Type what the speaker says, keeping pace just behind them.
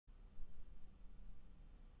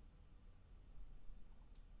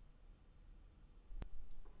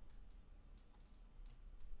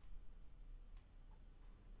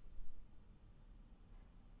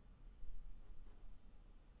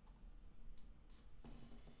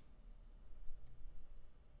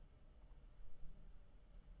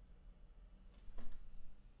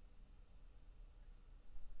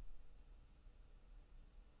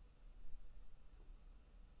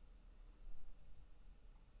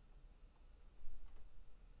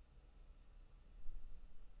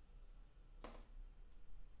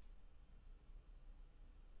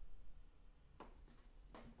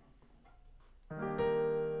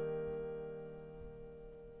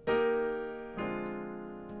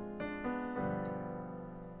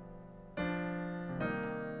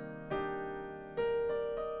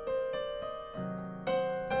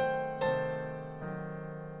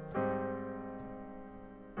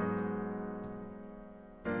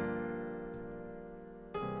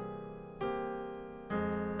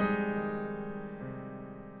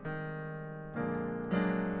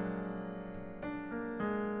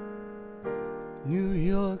New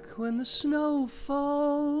York when the snow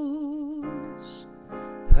falls,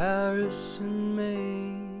 Paris in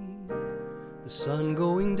May, the sun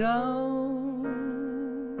going down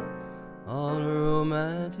on a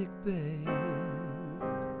romantic bay.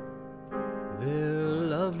 They're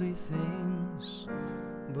lovely things,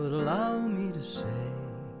 but allow me to say,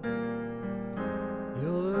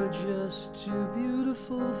 you're just too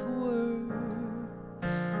beautiful for words.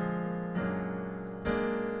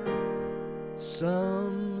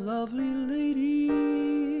 Some lovely ladies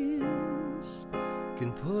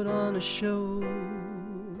can put on a show.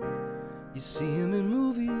 You see them in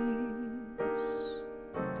movies,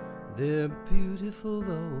 they're beautiful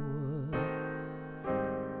though.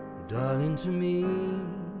 Darling, to me,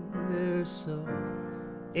 they're so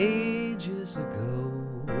ages ago.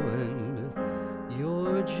 And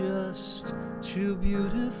you're just too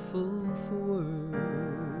beautiful for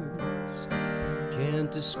words.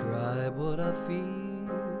 Can't describe what I feel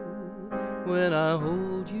when I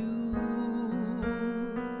hold you,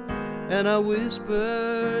 and I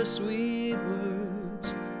whisper sweet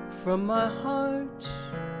words from my heart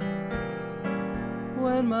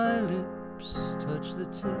when my lips touch the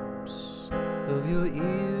tips of your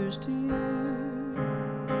ears, dear.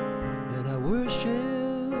 And I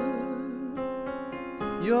worship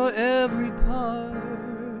your every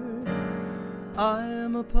part. I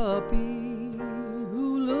am a puppy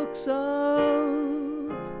who looks up,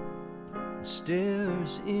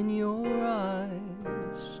 stares in your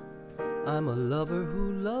eyes. I'm a lover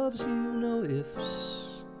who loves you, no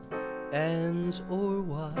ifs, ands, or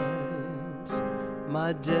whys.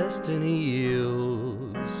 My destiny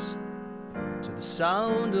yields to the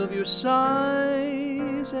sound of your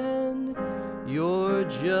sighs, and you're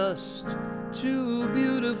just too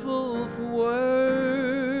beautiful for words.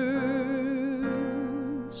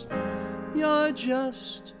 You're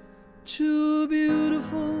just too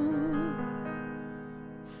beautiful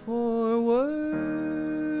for words.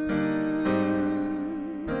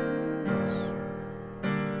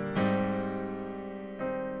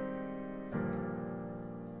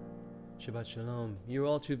 Shabbat Shalom. You're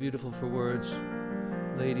all too beautiful for words.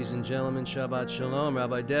 Ladies and gentlemen, Shabbat Shalom.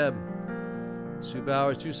 Rabbi Deb, Sue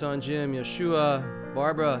Bowers, Tucson Jim, Yeshua,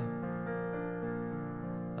 Barbara.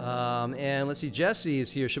 And let's see, Jesse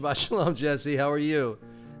is here. Shabbat Shalom, Jesse. How are you?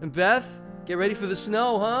 And Beth, get ready for the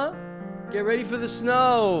snow, huh? Get ready for the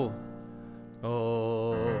snow.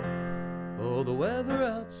 Oh, the weather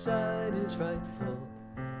outside is frightful,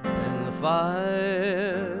 and the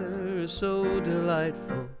fire is so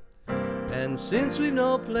delightful. And since we've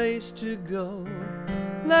no place to go,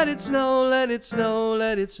 let it snow, let it snow,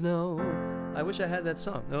 let it snow. I wish I had that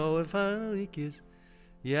song. Oh, it finally kisses.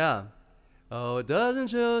 Yeah. Oh, it doesn't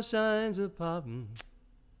show signs of popping.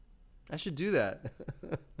 I should do that.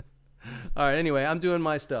 All right, anyway, I'm doing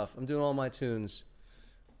my stuff. I'm doing all my tunes.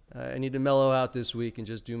 I need to mellow out this week and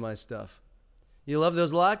just do my stuff. You love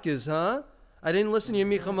those latkes, huh? I didn't listen to your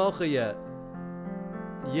Micha Mocha yet.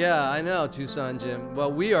 Yeah, I know, Tucson Jim.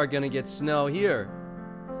 Well, we are going to get snow here.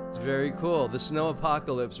 It's very cool. The snow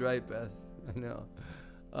apocalypse, right, Beth? I know.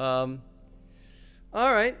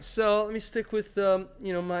 All right, so let me stick with,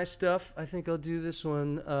 my stuff. I think I'll do this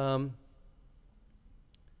one.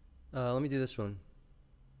 Let me do this one.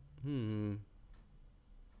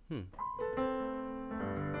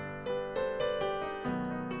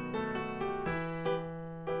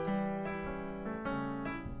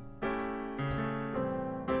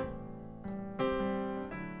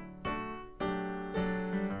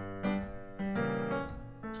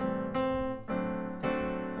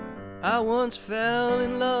 I once fell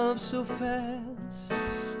in love so fast,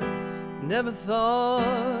 never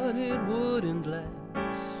thought it wouldn't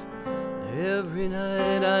last. Every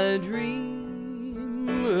night I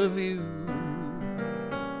dream of you.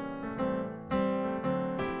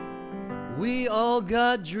 We all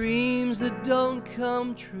got dreams that don't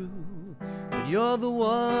come true, but you're the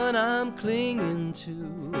one I'm clinging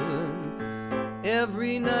to. And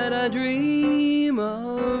every night I dream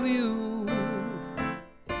of you.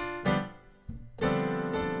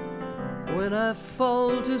 When I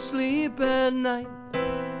fall to sleep at night,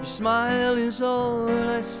 your smile is all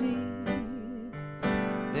I see.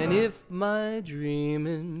 And if my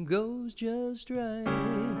dreaming goes just right,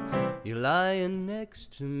 you're lying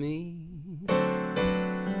next to me.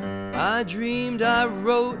 I dreamed I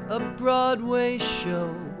wrote a Broadway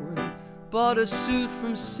show, bought a suit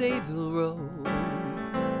from Sayville Row.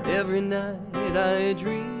 Every night I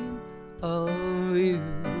dream of you.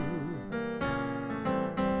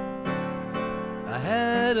 I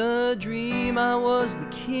had a dream I was the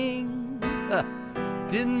king.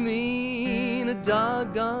 Didn't mean a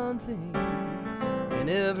doggone thing. and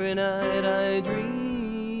every night I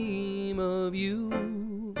dream of you.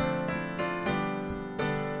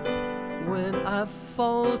 When I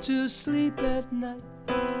fall to sleep at night,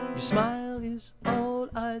 your smile is all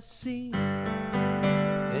I see.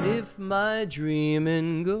 And if my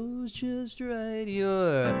dreaming goes just right,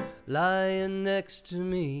 you're lying next to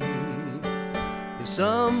me. If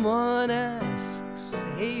someone asks,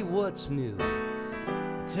 hey, what's new?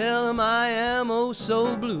 Tell them I am oh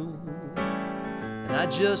so blue, and I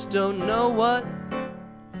just don't know what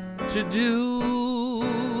to do.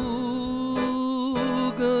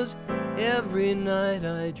 'Cause every night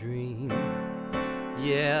I dream,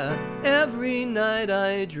 yeah, every night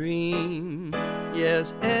I dream,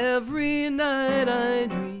 yes, every night I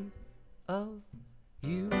dream of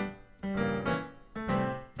you.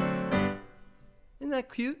 Isn't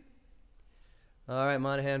that cute? All right,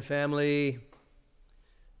 Monahan family,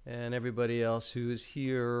 and everybody else who is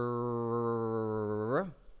here.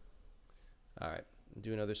 All right, I'll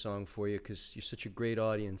do another song for you because you're such a great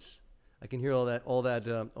audience. I can hear all that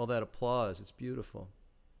applause. It's beautiful.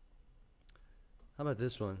 How about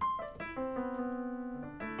this one?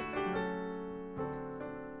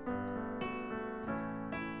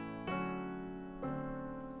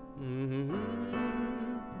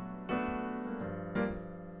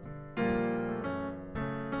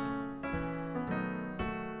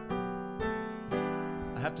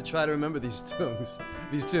 I have to try to remember these tunes.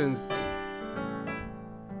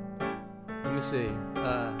 Let me see.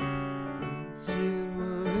 You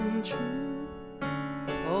weren't true,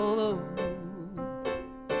 although.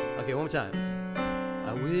 Okay, one more time.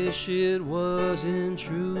 I wish it wasn't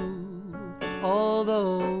true,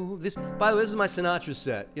 although. This, by the way, this is my Sinatra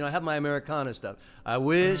set. You know, I have my Americana stuff. I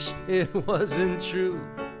wish it wasn't true,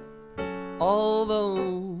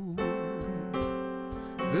 although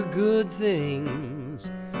the good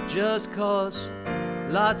things just cost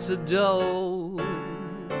lots of dough.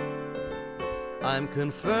 I'm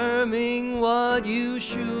confirming what you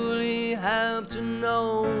surely have to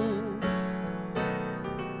know.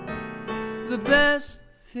 The best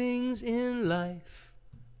things in life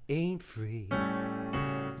ain't free.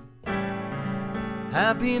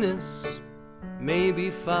 Happiness may be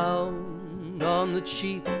found on the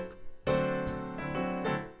cheap,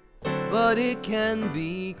 but it can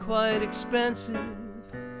be quite expensive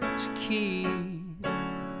to keep.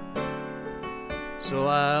 So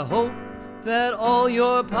I hope that all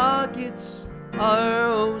your pockets are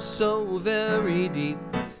oh so very deep,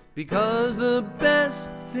 because the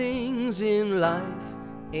best things in life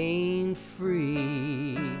ain't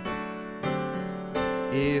free.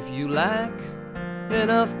 If you lack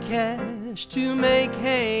enough cash to make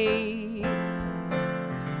hay,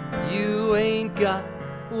 you ain't got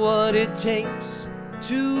what it takes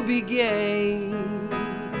to be gay.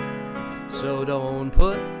 So don't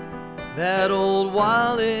put that old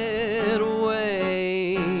wallet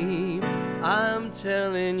away. I'm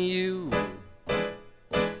telling you,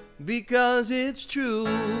 because it's true.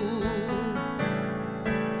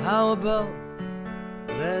 How about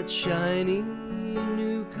that shiny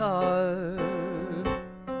new car,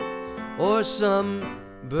 or some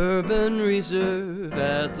bourbon reserve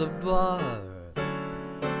at the bar,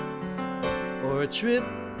 or a trip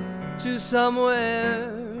to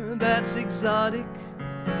somewhere that's exotic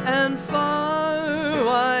and far?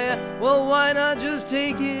 Why not just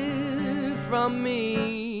take it from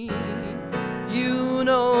me? You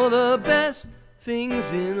know the best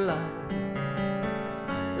things in life,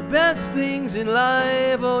 the best things in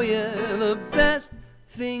life, oh yeah, the best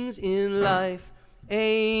things in life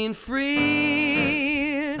ain't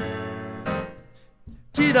free.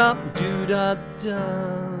 Dee-da-doo-da-da.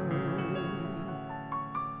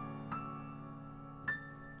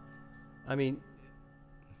 I mean,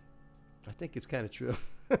 I think it's kind of true.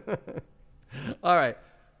 All right.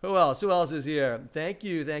 Who else? Who else is here? Thank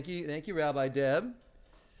you, Rabbi Deb.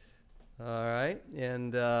 All right.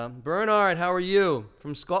 And Bernard, how are you?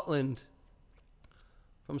 From Scotland.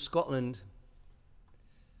 From Scotland.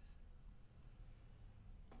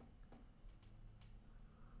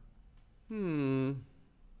 I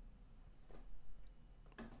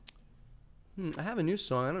have a new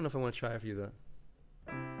song. I don't know if I want to try it for you, though.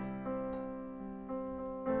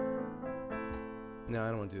 No, I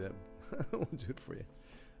don't want to do that. I won't do it for you.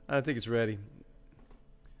 I don't think it's ready.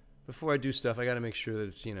 Before I do stuff, I got to make sure that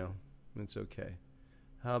it's, it's okay.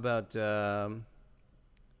 How about,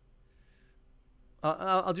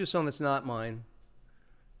 I'll do a song that's not mine,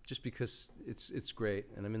 just because it's great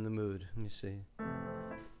and I'm in the mood. Let me see.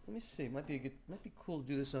 It might be cool to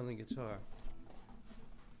do this on the guitar.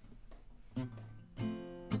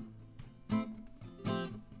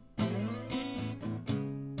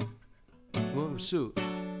 pursuit.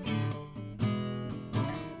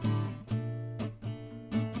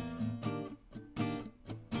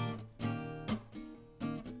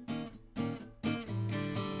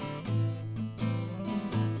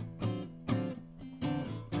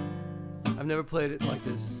 I've never played it like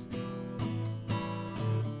this.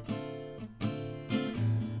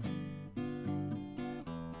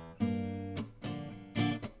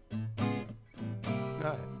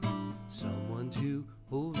 Alright. Someone to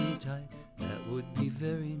hold me tight, that would be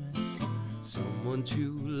very nice. Someone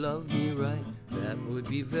to love me right, that would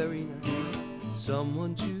be very nice.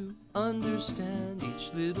 Someone to understand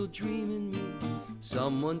each little dream in me.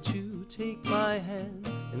 Someone to take my hand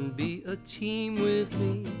and be a team with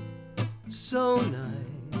me. So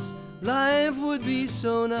nice, life would be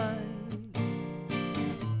so nice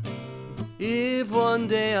if one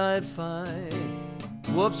day I'd find,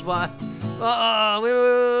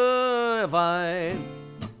 find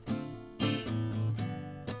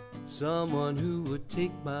someone who would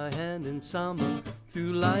take my hand and samba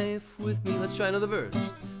through life with me. Let's try another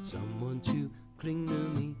verse. Someone to cling to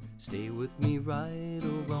me, stay with me right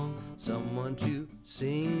or wrong. Someone to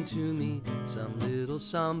sing to me some little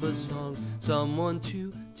samba song. Someone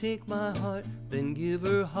to take my heart, then give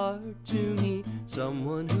her heart to me.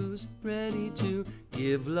 Someone who's ready to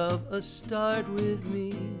give love a start with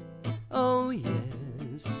me. Oh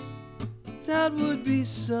yes, that would be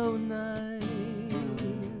so nice.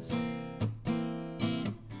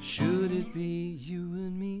 Should it be you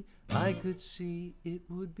and me, I could see it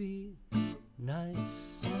would be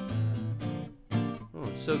nice. Oh,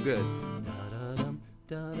 it's so good. Da-da-dum,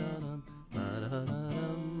 da-da-dum,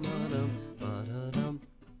 ba-da-da-dum, ba-dum, ba-da-dum,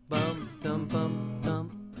 bum, dum, bum, dum.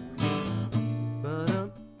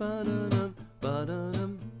 Ba-dum, ba-da-dum,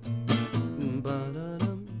 ba-da-dum,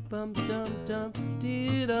 ba-da-dum, bum, dum, dum,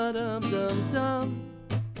 dee-da-dum, dum, dum.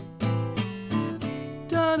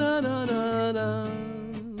 Da-da-da-da-dum.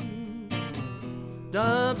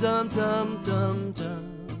 Dum, dum, dum, dum, dum.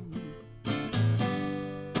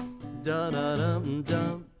 Da-da-dum,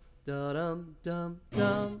 dum, da-dum, dum,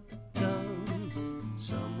 dum, dum.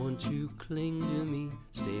 Someone to cling to me,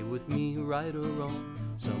 stay with me right or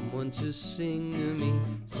wrong. Someone to sing to me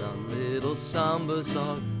some little samba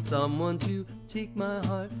song. Someone to take my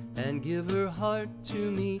heart and give her heart to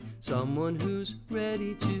me. Someone who's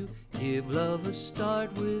ready to give love a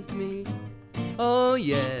start with me. Oh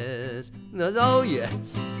yes, oh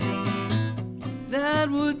yes, that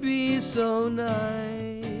would be so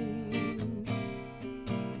nice.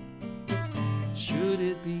 Should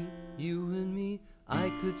it be you and me, I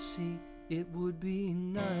could see it would be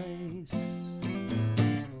nice.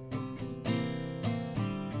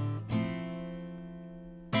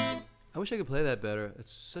 I wish I could play that better.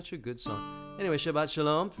 It's such a good song. Anyway, Shabbat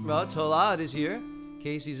Shalom. Tolad is here.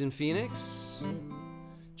 Casey's in Phoenix.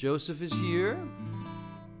 Joseph is here.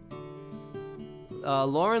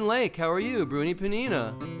 Lauren Lake, how are you? Bruni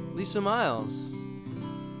Panina. Lisa Miles.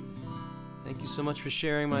 Thank you so much for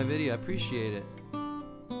sharing my video. I appreciate it.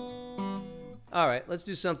 All right, let's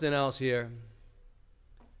do something else here.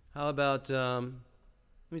 How about, let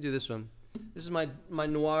me do this one. This is my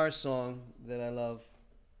noir song that I love.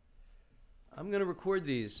 I'm going to record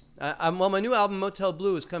these. Well, my new album, Motel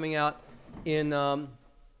Blue, is coming out in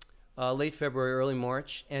late February, early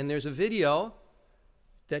March. And there's a video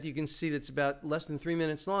that you can see that's about less than 3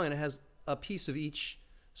 minutes long, and it has a piece of each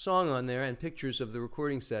song on there and pictures of the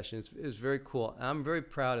recording session. It's very cool. I'm very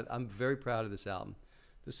proud of this album.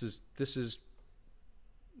 This is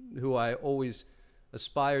who I always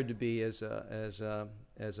aspired to be as a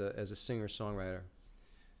singer-songwriter.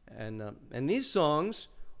 And these songs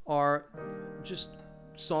are just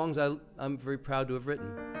songs I'm very proud to have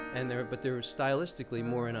written. But they're stylistically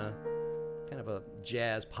more in a kind of a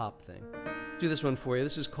jazz pop thing. Do this one for you.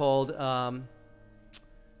 This is called,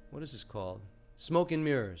 what is this called? Smoke and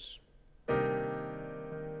Mirrors.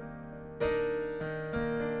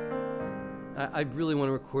 I really want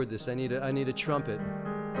to record this. I need a trumpet.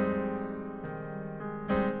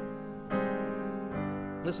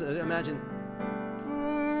 Listen, imagine.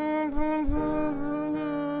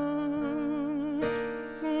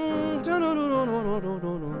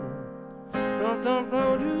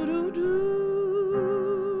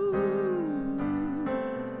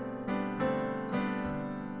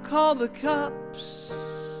 Call the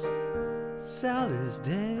cops, Sally's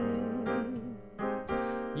dead.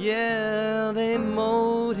 Yeah, they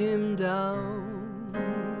mowed him down.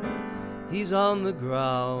 He's on the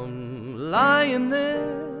ground, lying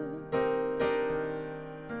there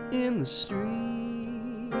in the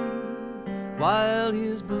street, while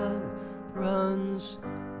his blood runs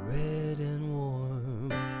red and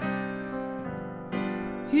warm.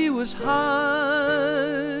 He was hired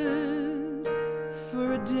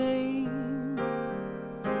for a day.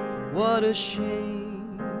 What a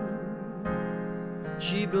shame.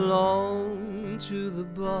 She belonged to the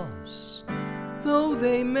boss, though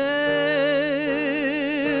they met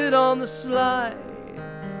on the sly.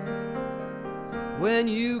 When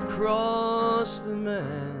you cross the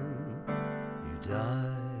man, you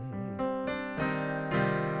die.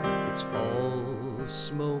 It's all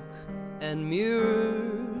smoke and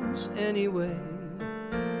mirrors anyway,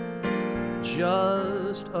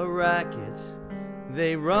 just a racket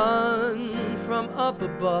they run from up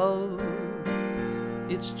above.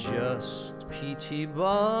 It's just P.T.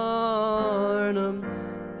 Barnum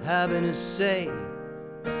having his say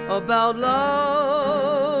about love.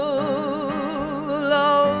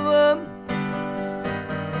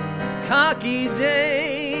 Cocky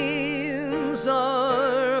dames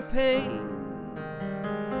are a pain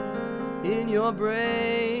in your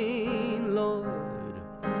brain, Lord.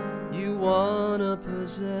 You wanna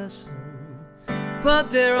possess them, but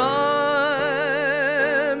their arms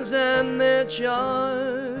and their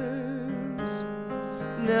charms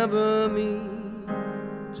never mean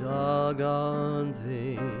doggone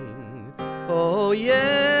thing. Oh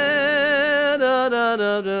yeah, da da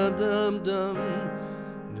da da dum dum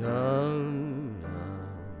dum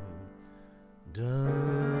dum.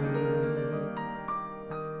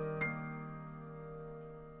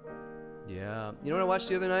 Yeah, you know what I watched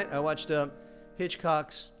the other night? I watched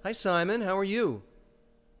Hitchcock's. Hi Simon, how are you?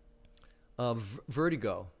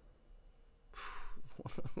 Vertigo.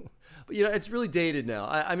 But you know, it's really dated now.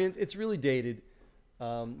 I mean, it's really dated.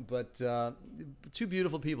 But two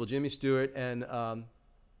beautiful people, Jimmy Stewart and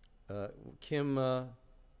Kim. Is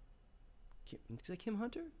that Kim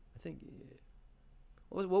Hunter? I think.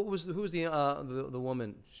 Who was the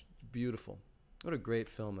woman? Beautiful. What a great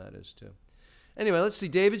film that is too. Anyway, let's see.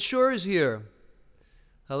 David Shore is here.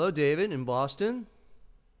 Hello, David, in Boston.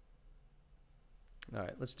 All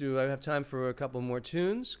right, let's do. I have time for a couple more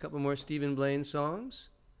tunes, a couple more Stephen Blaine songs.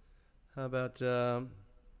 How about? Here's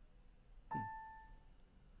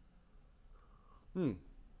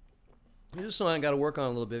a song I got to work on a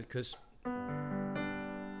little bit because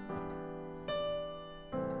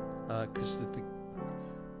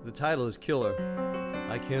the title is Killer.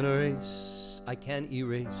 I can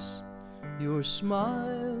erase your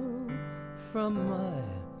smile from my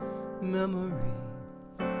memory.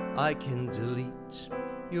 I can delete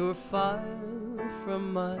your file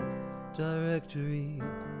from my directory.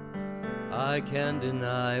 I can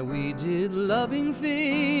deny we did loving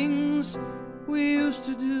things we used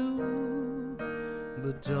to do,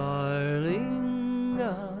 but darling,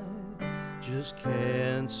 I just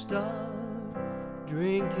can't stop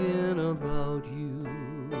drinking about you.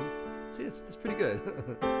 See, it's pretty good.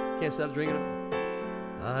 Can't stop drinking.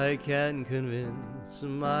 I can convince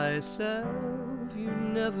myself you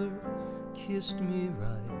never kissed me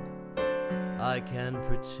right. I can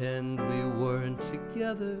pretend we weren't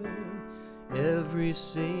together every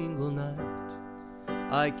single night.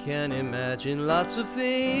 I can imagine lots of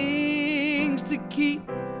things to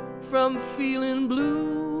keep from feeling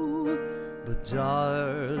blue, but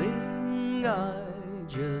darling, I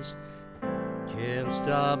just can't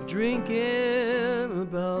stop drinking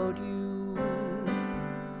about you.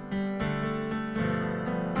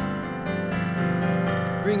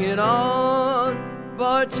 Bring it on,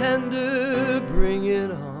 bartender, bring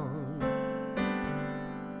it on.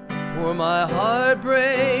 Pour my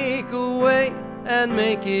heartbreak away and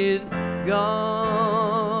make it gone.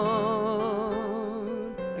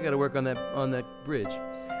 I gotta work on that bridge.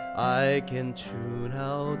 I can tune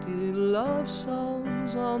out the love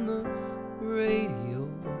songs on the radio.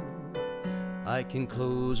 I can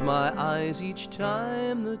close my eyes each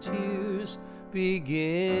time the tears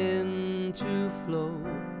begin to flow.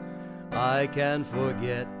 I can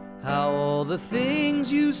forget how all the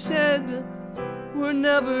things you said were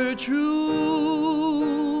never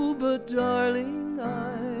true, but darling,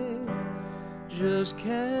 I just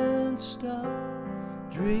can't stop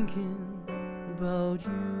drinking about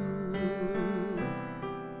you.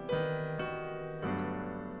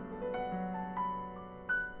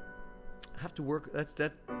 I have to work. That's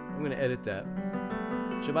that. I'm going to edit that.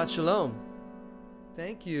 Shabbat Shalom.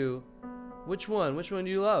 Thank you. Which one? Which one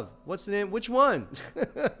do you love? What's the name? Which one?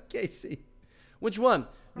 Casey. Which one?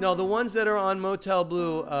 No, the ones that are on Motel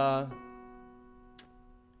Blue.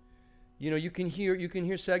 You know, you can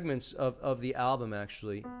hear segments of the album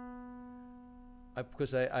actually.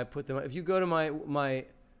 Because I put them. If you go to my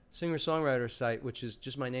singer-songwriter site, which is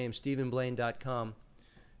just my name, StephenBlaine.com,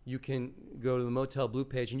 you can go to the Motel Blue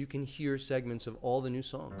page and you can hear segments of all the new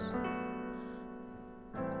songs.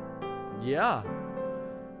 Yeah.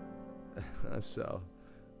 So,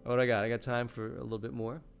 what I got? I got time for a little bit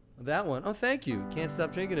more. That one. Oh, thank you. Can't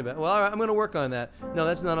Stop Drinking About. Well, all right, I'm going to work on that. No,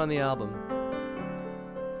 that's not on the album.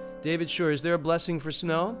 David Shore, is there a blessing for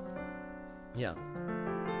snow? Yeah.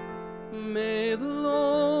 May the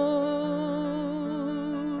Lord,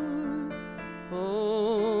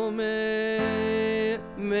 oh, may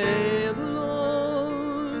the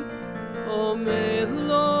Lord, oh, may the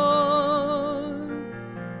Lord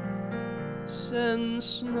send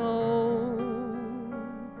snow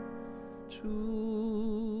to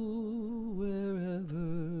wherever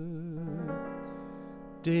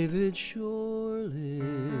David Shore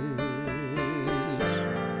lives.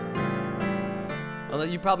 Well,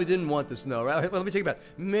 you probably didn't want the snow, right? Well, let me take it back.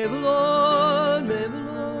 May the Lord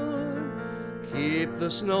keep the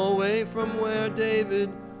snow away from where David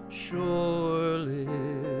Shore lives.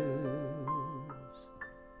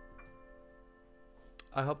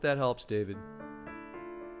 I hope that helps, David.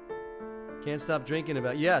 Can't Stop Drinking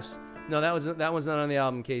About. Yes. No, that one's not on the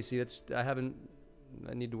album, Casey. I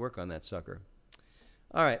need to work on that sucker.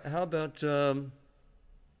 All right. How about Let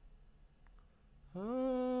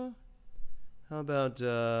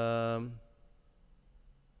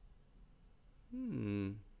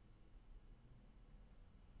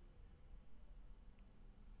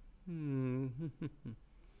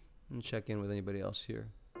me check in with anybody else here.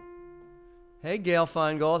 Hey, Gail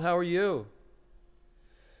Feingold, how are you?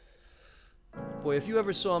 Boy, if you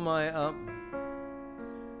ever saw my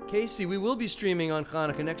Casey, we will be streaming on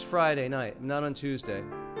Hanukkah next Friday night, not on Tuesday.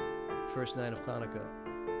 First night of Hanukkah.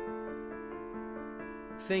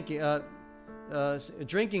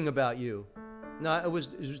 Drinking about you. No, it was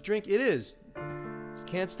drink. It is.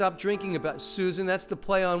 Can't Stop Drinking About Susan. That's the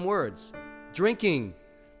play on words. Drinking.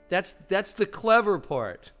 That's the clever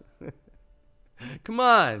part. Come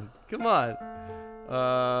on.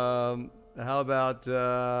 How about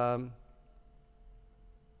I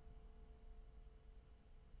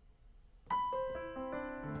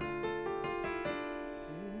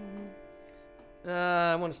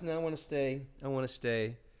want to stay. I don't want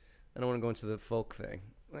to go into the folk thing.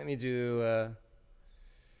 Let me do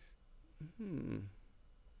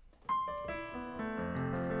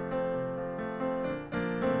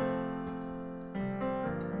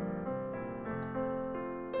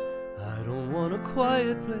I don't want a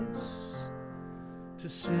quiet place to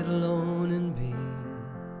sit alone and be.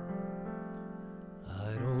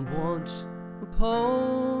 I don't want a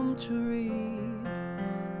poem to read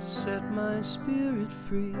to set my spirit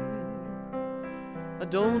free. I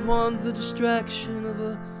don't want the distraction of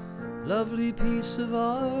a lovely piece of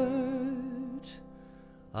art.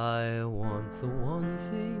 I want the one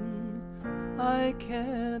thing I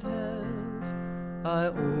can't have. I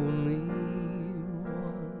only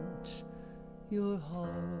want your heart.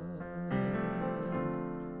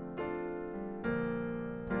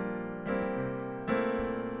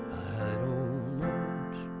 I don't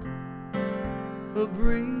want a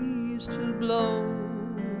breeze to blow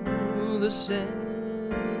the scent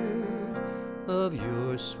of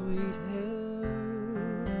your sweet hair.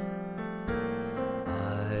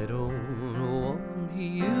 I don't want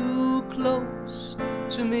you close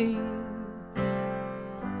to me.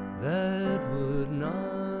 That would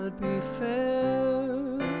not be fair.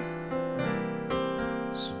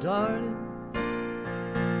 So darling,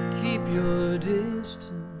 keep your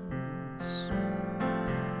distance.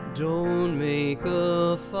 Don't make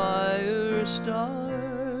a fire start.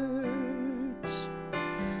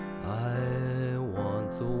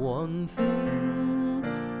 One thing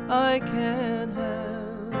I can't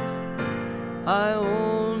have. I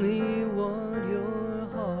only want your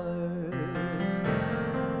heart.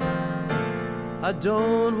 I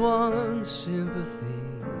don't want sympathy.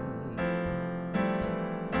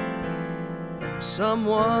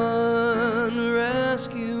 Someone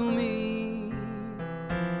rescue me.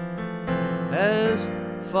 As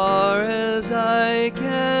far as I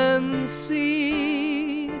can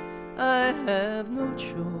see, I have no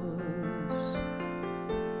choice.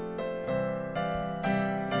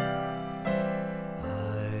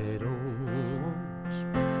 I don't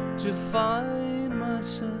want to find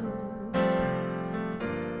myself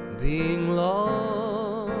being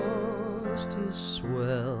lost is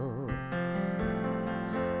swell.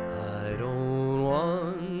 I don't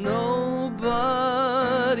want nobody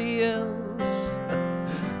else.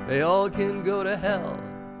 They all can go to hell.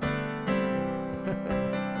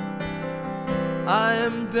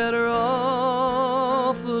 I'm better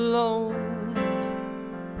off alone,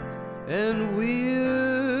 and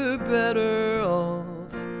we're better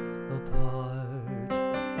off apart,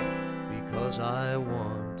 because I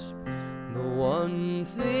want the one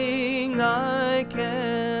thing nothing I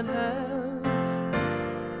can't have.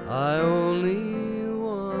 I only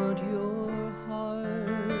want your heart.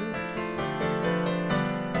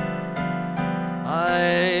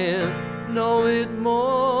 I know it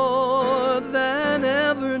more than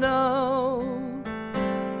ever now.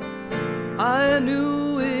 I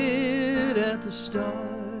knew it at the start.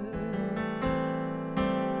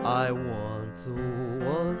 I want the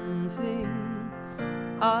one thing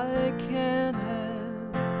I can't have.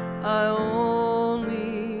 I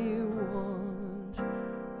only want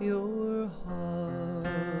your heart.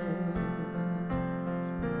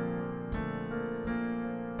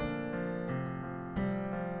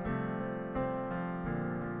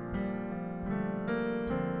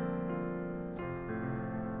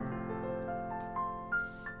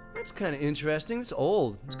 That's kind of interesting. It's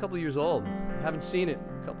old. It's a couple of years old. I haven't seen it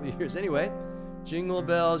in a couple of years. Anyway, jingle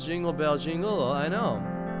bells, jingle bells, jingle. Oh, I know.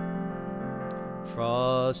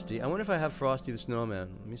 Frosty. I wonder if I have Frosty the Snowman.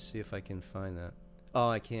 Let me see if I can find that. Oh,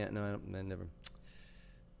 I can't. No, I never.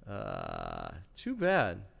 Too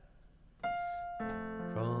bad.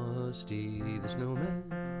 Frosty the Snowman.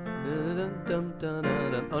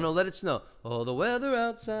 Oh no, let it snow. Oh, the weather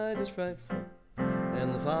outside is frightful,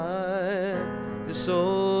 and the fire is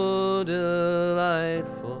so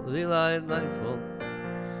delightful, delightful.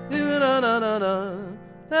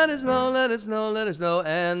 Let it snow, let it snow, let it snow,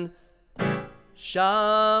 and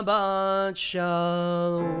Shabbat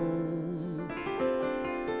Shalom.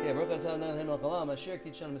 Okay, Baruch atah Adonai Eloheinu melech haolam, asher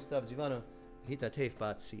kitshanu mistav zivanu, hitatef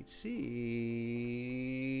batzitzi.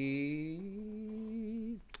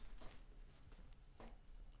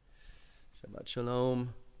 Shabbat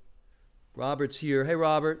Shalom. Robert's here. Hey,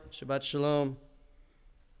 Robert. Shabbat Shalom.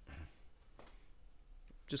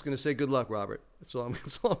 Just going to say good luck, Robert. That's all I'm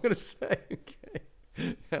going to say.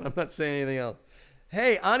 Okay. And I'm not saying anything else.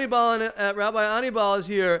 Hey, Anibal and Rabbi Anibal is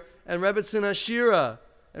here, and Rebbetzin Ashira,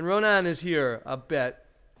 and Ronan is here, I bet.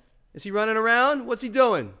 Is he running around? What's he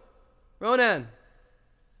doing? Ronan,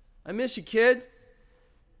 I miss you, kid.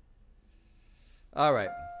 All right.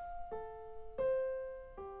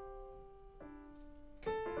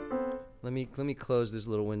 Let me close this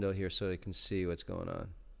little window here so I can see what's going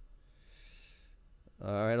on.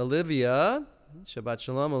 All right, Olivia. Shabbat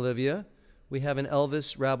Shalom, Olivia. We have an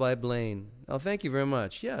Elvis Rabbi Blaine. Oh, thank you very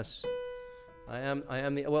much. Yes. I am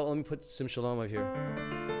the, well, let me put some Shalom over here.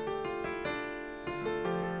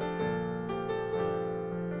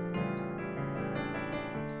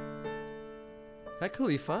 Hi,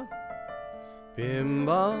 Khalifa. Bim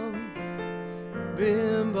bam.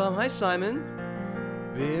 Bim bam. Hi, Simon.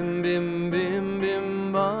 Bim bim bim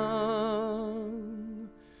bim bam.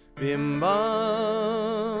 Bim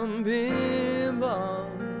bam bim bam.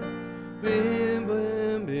 Bim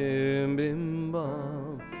bim bim bim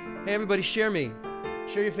bam. Hey everybody, share me.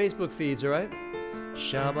 Share your Facebook feeds, all right?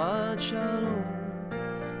 Shabbat Shalom.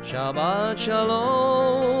 Shabbat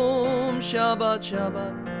Shalom. Shabbat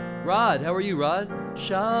Shabbat. Rod, how are you, Rod?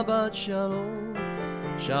 Shabbat Shalom.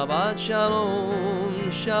 Shabbat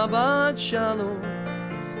Shalom. Shabbat Shalom.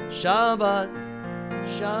 Shabbat,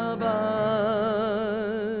 Shabbat,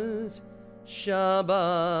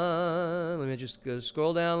 Shabbat. Let me just go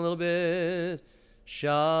scroll down a little bit.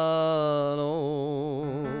 Shalom.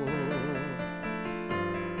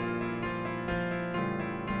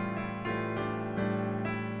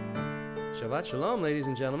 Shabbat Shalom, ladies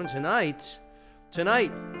and gentlemen. Tonight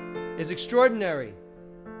is extraordinary.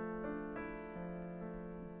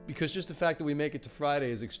 Because just the fact that we make it to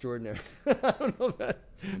Friday is extraordinary. I don't know that.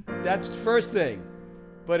 That's the first thing.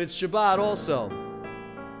 But it's Shabbat also.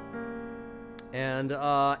 And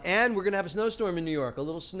we're going to have a snowstorm in New York, a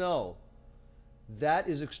little snow. That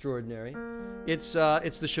is extraordinary. It's the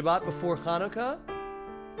Shabbat before Hanukkah.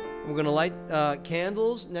 We're going to light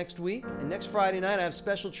candles next week. And next Friday night, I have a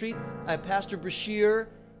special treat. I have Pastor Bashir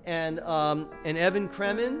and Evan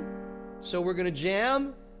Kremen. So we're going to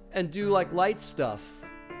jam and do like light stuff.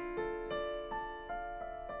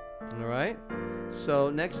 All right, so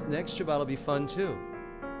next Shabbat will be fun too.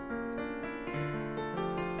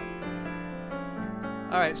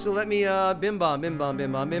 All right, so let me bim bam, bim bam,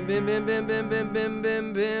 bim bam, bim bim bim bim bim bim bim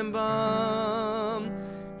bim bim bam.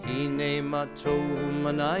 Hine matov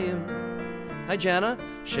manayim. Hi Jana.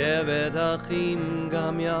 Shevet achim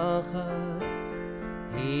gam yachad.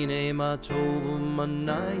 Hine matov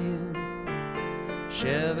manayim.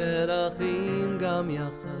 Shevet achim gam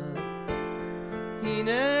yachad.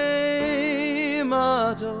 Hine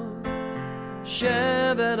matov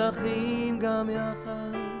shevet achim gam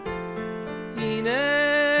yachad. Hine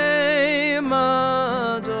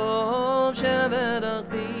matov shevet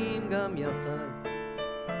achim gam yachad.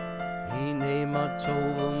 Hine מה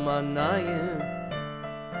טוב ומה נעים,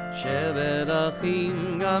 שבת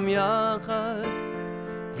אחים גם יחד,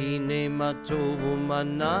 הנה מה טוב ומה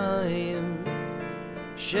נעים,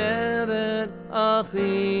 שבת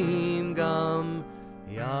אחים גם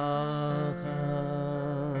יחד.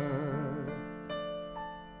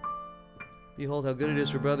 Behold how good it is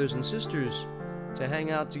for brothers and sisters to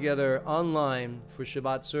hang out together online for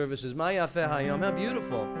Shabbat services. Ma yafeh hayom, how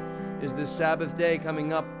beautiful is this Sabbath day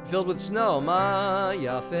coming up filled with snow. Ma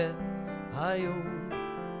yafeh hayom,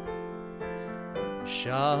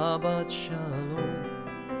 Shabbat shalom.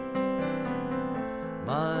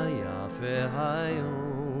 Ma yafeh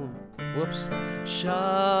hayom, whoops,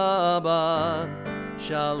 Shabbat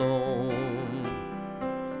shalom,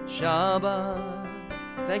 Shabbat.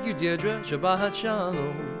 Thank you, Deirdre. Shabbat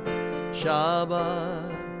shalom,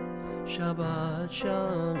 Shabbat, Shabbat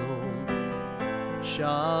shalom,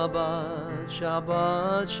 Shabbat,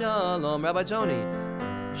 Shabbat shalom. Rabbi Tony,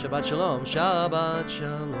 Shabbat shalom, Shabbat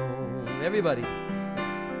shalom. Everybody,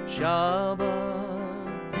 Shabbat,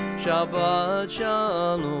 Shabbat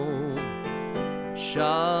shalom,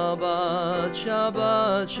 Shabbat,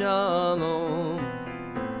 Shabbat shalom,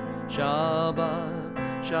 Shabbat,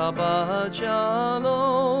 Shabbat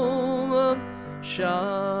shalom,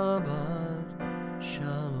 Shabbat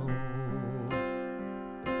shalom.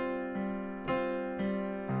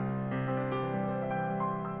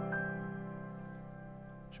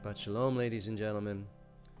 Shabbat shalom, ladies and gentlemen.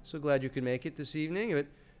 So glad you could make it this evening. But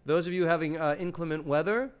those of you having inclement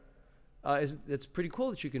weather, it's pretty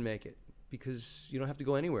cool that you can make it because you don't have to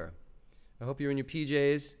go anywhere. I hope you're in your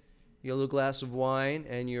PJs. You get a little glass of wine,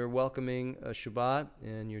 and you're welcoming a Shabbat,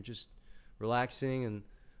 and you're just relaxing and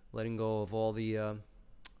letting go of all the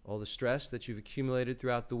stress that you've accumulated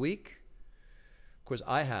throughout the week. Of course,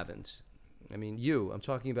 I haven't. I mean, you. I'm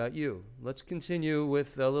talking about you. Let's continue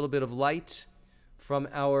with a little bit of light from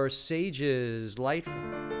our sages. Light.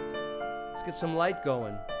 Let's get some light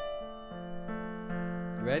going.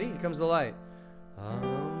 You ready? Here comes the light.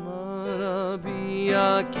 Amar Rabbi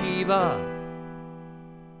Akiva.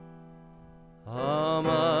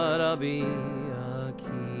 Amar Rabbi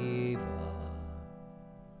Akiva,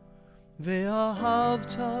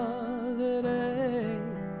 ve'ahavta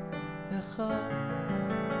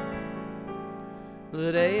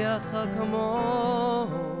l're'echa kamocha,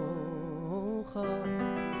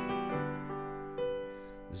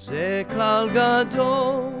 ze klal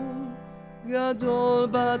gadol, gadol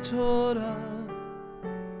b'Torah.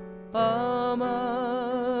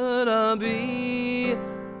 Amar Rabbi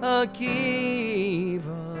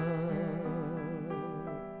Akiva.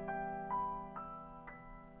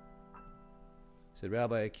 Said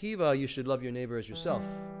Rabbi Akiva, you should love your neighbor as yourself.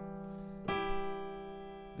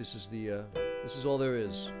 This is all there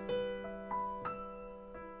is.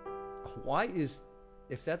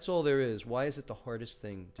 If that's all there is, why is it the hardest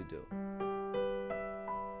thing to do?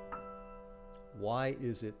 Why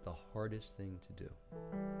is it the hardest thing to do?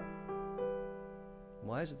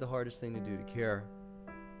 Why is it the hardest thing to do to care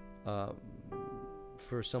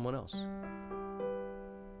for someone else?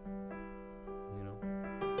 You know,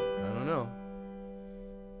 I don't know.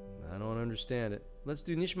 I don't understand it. Let's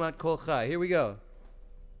do Nishmat Kol Chai. Here we go.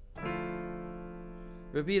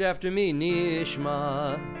 Repeat after me.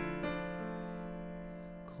 Nishmat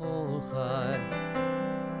Kol Chai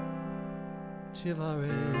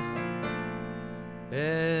Tivarech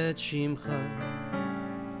Et Shimcha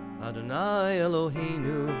Adonai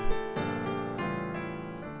Eloheinu.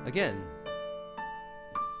 Again.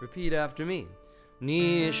 Repeat after me.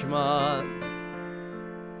 Nishmat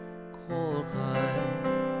Kol Chai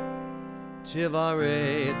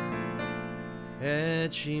Tivarech Et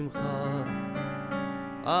Shimcha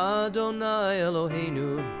Adonai Eloheinu.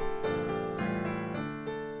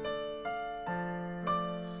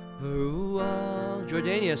 Veruah.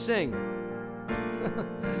 Jordania, sing.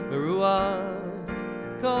 Veruah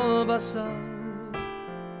Kol Basar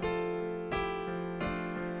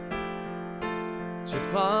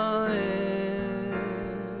Tefa'eh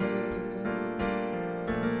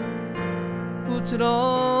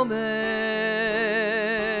Utromeh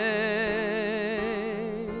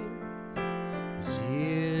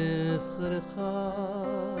Zichrecha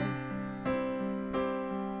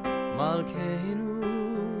Malkeinu.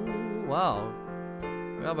 Wow,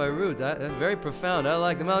 Rabbi Ruth, that's very profound. I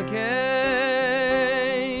like the Malkeinu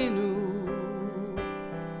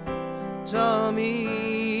Tami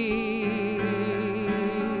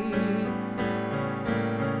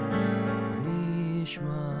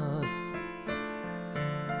Nishmat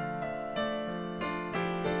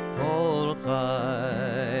Kol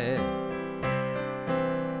Chai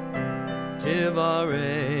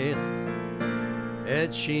Tivarech et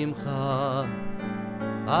shimcha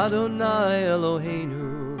Adonai Eloheinu.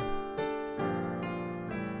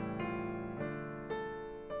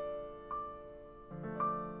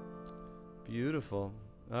 Beautiful.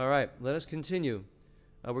 All right, let us continue.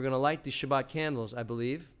 We're going to light the Shabbat candles, I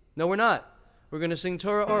believe. No, we're not. We're going to sing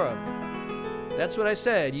Torah Ora. That's what I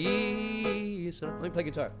said. Yisrael. Let me play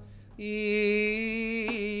guitar.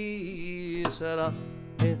 Yisrael.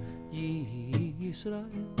 Yisrael.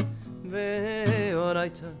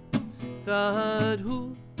 Ve'oraita.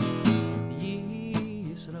 Kadhu.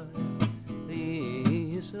 Yisrael.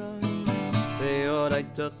 Yisrael.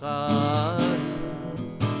 Ve'oraita. Kadhu.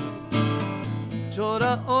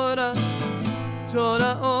 Torah Ora.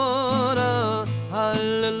 Torah Ora.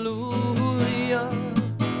 Hallelujah.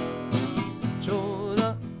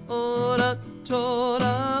 Torah Ora.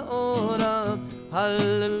 Torah Ora.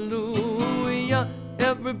 Hallelujah.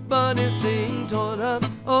 Everybody sing Torah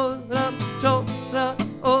Ora. Torah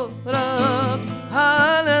Ora.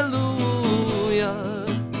 Hallelujah.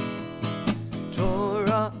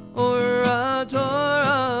 Torah Ora.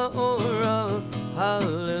 Torah Ora.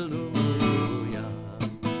 Hallelujah.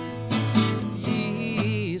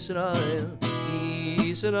 Israel,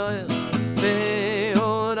 Israel,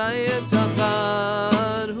 Be'orayet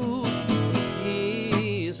Achadhu.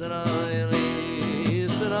 Israel,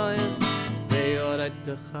 Israel, Be'orayet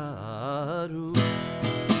Achadhu.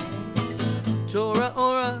 Torah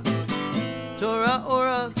Ora, Torah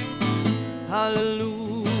Ora,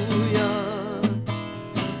 Hallelujah.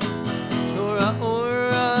 Torah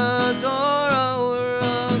Ora, Torah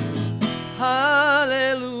Ora,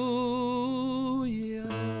 Hallelujah.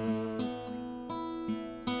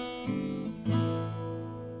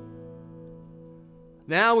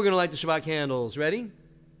 Now we're going to light the Shabbat candles. Ready?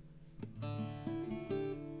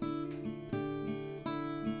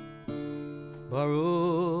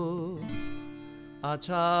 Baruch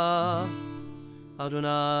Atah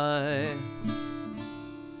Adonai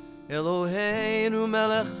Eloheinu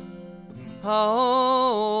melech haolam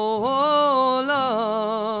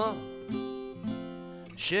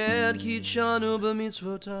Sher kitshanu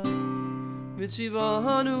b'mitzvotav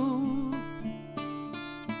mitzivanu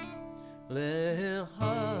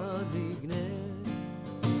Lehadikne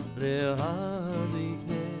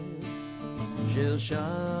Shel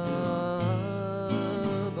Shabbat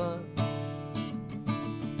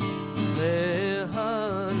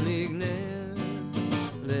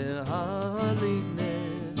Lehadikne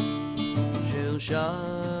Shel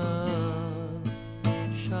Shabbat.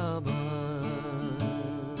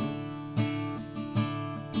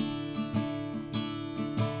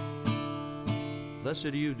 Blessed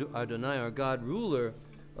are you, Adonai, our God, ruler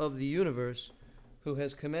of the universe, who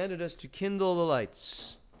has commanded us to kindle the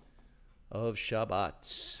lights of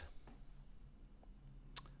Shabbat.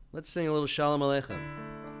 Let's sing a little Shalom Aleichem.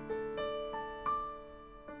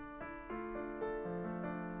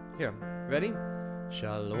 Here, ready?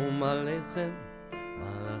 Shalom Aleichem,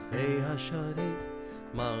 Malachei HaSharet,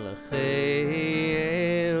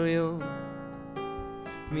 Malachei Elyon,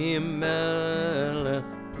 Mimelech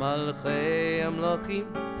Malchei Amlachim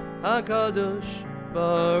HaKadosh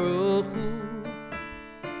Baruch Hu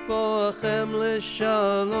Boachem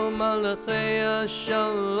L'Shalom Malachei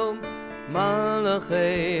HaShalom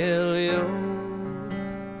Malachei Elyon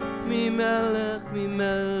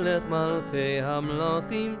Mimelech Malchei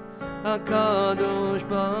Amlachim HaKadosh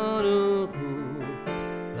Baruch Hu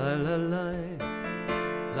La la la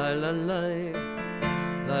La la la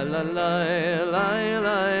La la la La la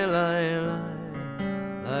la La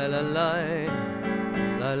La la la,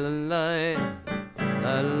 la la la,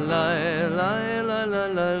 la la la, la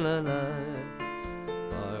la la la.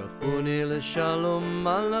 Baruchuni l'shalom,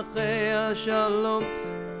 malachei hashalom,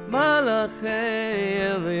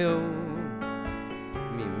 malachei elyon.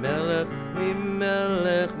 Mimelech,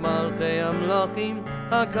 malchei amlachim,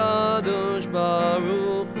 hakadosh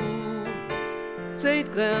baruch hu.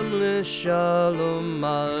 Tzedchem l'shalom,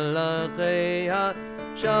 malachei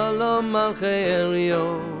Shalom Malchei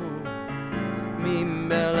Elyon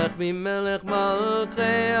Mimelech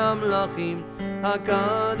Malchei Amlachim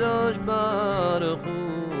HaKadosh Baruch Hu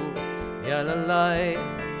Yalalai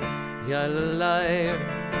Yalalai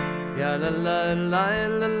Yalalai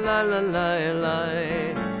Yalalai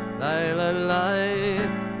Yalalai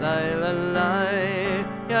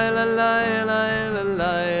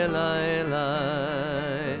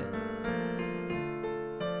Yalalai.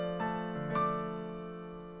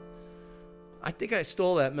 I think I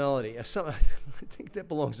stole that melody. I think that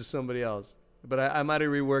belongs to somebody else. But I might have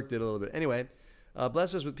reworked it a little bit. Anyway,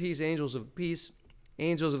 bless us with peace, angels of peace,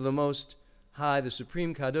 angels of the Most High, the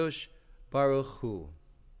Supreme Kadosh, Baruch Hu.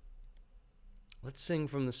 Let's sing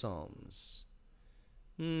from the Psalms.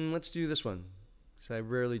 Let's do this one, because I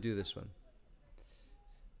rarely do this one.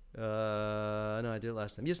 No, I did it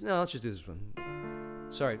last time. Yes, no, let's just do this one.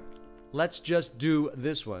 Sorry. Let's just do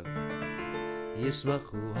this one.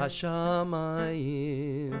 Yismachu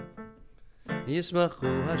hashamayim.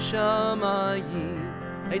 Yismachu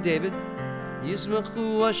hashamayim. Hey, David.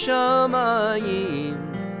 Yismachu hashamayim.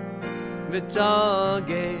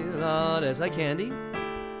 V'tagel hades. Hi, Candy.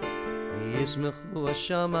 Yismachu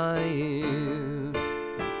hashamayim.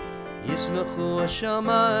 Yismachu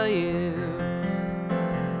hashamayim.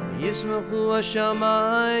 Yismachu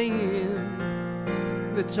hashamayim.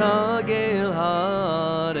 V'tagel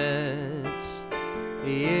haaretz.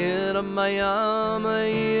 Yiramayam,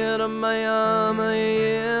 Yiramayam,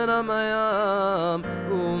 Yiramayam.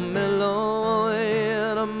 Umelo,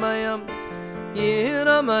 Yiramayam.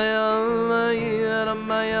 Yiramayam,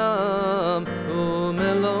 Yiramayam.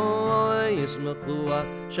 Umelo, Yismachu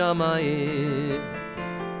hashamayim.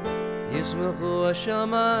 Yismachu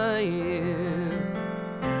hashamayim.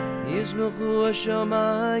 Yismachu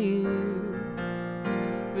hashamayim.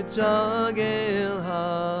 V'tagel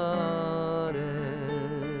haaretz.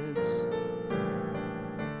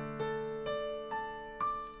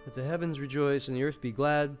 Let the heavens rejoice and the earth be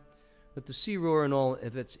glad. Let the sea roar and all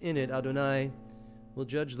that's in it. Adonai will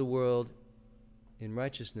judge the world in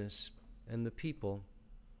righteousness and the people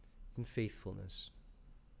in faithfulness.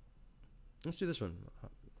 Let's do this one.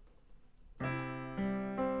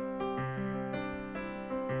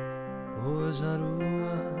 O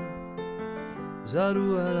Zarua,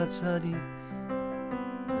 Zarua l'tzadik,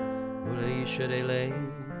 uleisher elei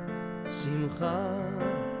simcha.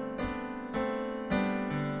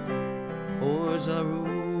 O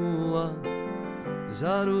Zarua,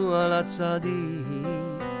 Zarua l'tzadik,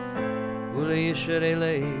 uleisher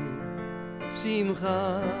elei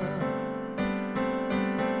simcha.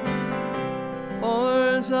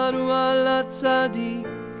 O Zarua l'tzadik,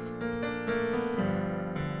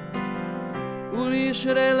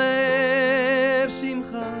 uleisher elei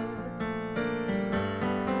simcha.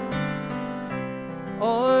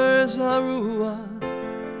 Or Zarua,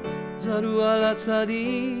 Zarua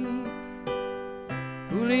l'tzadik,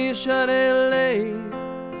 uleisher elei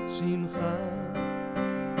simcha.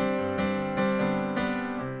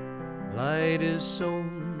 Light is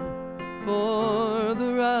sown for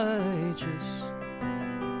the righteous,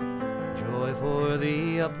 joy for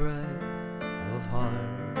the upright of heart.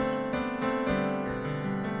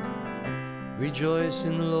 Rejoice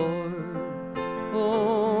in the Lord,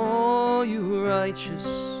 all you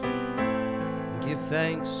righteous. Give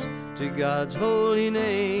thanks to God's holy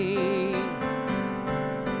name.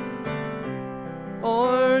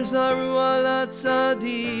 Or Zarua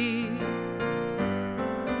l'tzadik,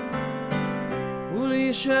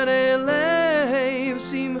 uleisher elei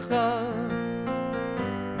simcha.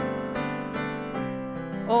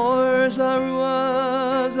 Or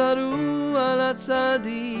Zarua, Zarua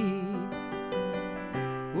l'tzadik,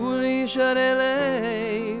 uleisher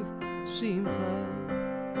elei simcha.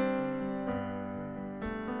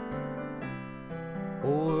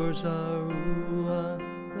 Or Zarua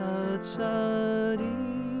l'tzadik.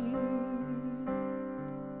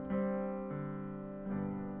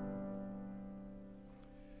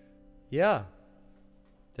 Yeah,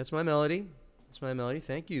 that's my melody. That's my melody.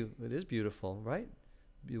 Thank you. It is beautiful, right?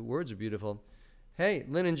 The words are beautiful. Hey,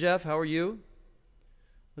 Lynn and Jeff, how are you?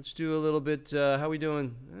 Let's do a little bit. How are we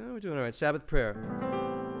doing? We're doing all right. Sabbath prayer.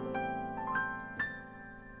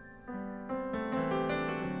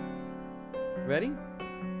 Ready?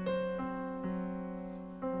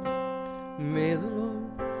 May the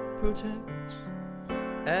Lord protect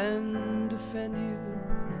and defend you.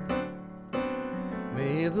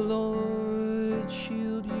 May the Lord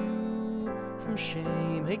shield you from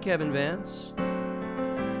shame. Hey, Kevin Vance.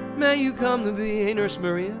 May you come to be a Nurse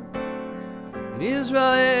Maria, in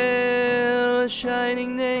Israel a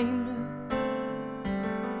shining name.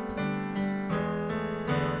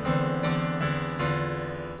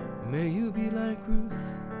 May you be like Ruth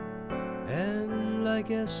and like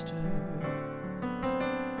Esther.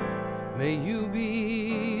 May you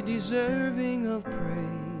be deserving of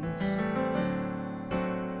praise.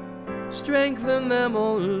 Strengthen them,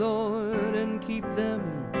 O Lord, and keep them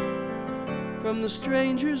from the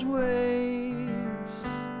stranger's ways.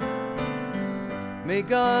 May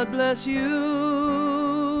God bless you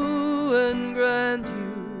and grant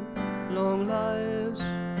you long lives.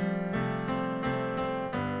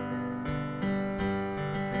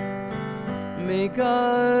 May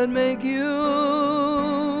God make you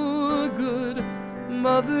good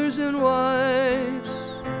mothers and wives.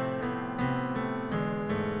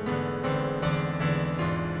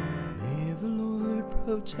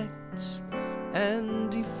 protect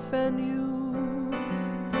and defend you.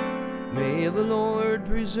 May the Lord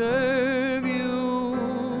preserve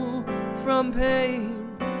you from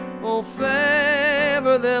pain. Oh,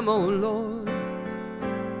 favor them, oh Lord.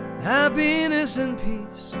 Happiness and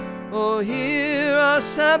peace. Oh, hear our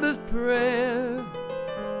Sabbath prayer.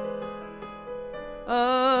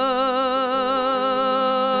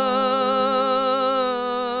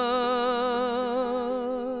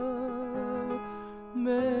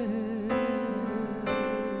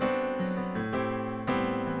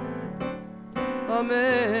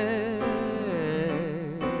 Amen.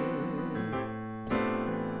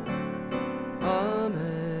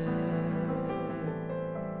 Amen.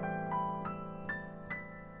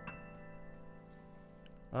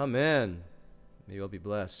 Amen. May you all be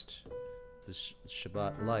blessed with this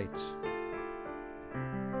Shabbat light.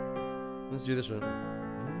 Let's do this one.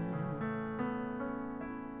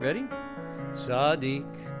 Ready? Tzaddik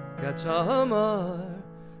katamar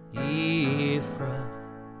yifrach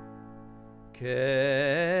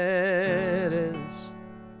keres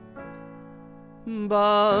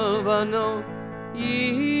balvano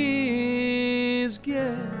yizge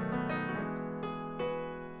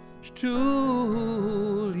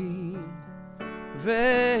shtuli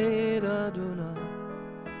ved Adonai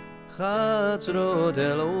chatzrot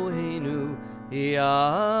Eloheinu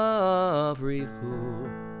yavrichu.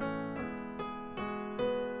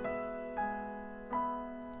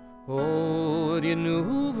 Od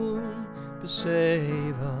yenuvum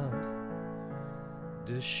b'seva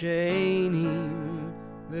d'shenim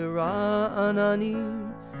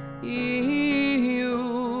v'ra'ananim yiyu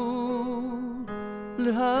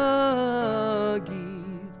l'hagid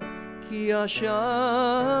ki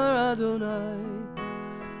ashar Adonai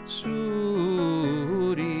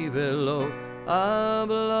tzuri velo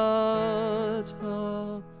ablat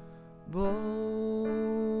habo.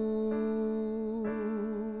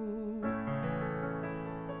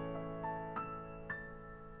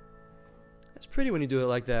 It's pretty when you do it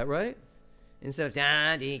like that, right? Instead of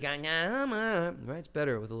right? It's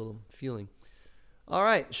better with a little feeling. All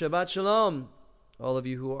right, Shabbat Shalom. All of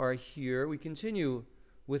you who are here, we continue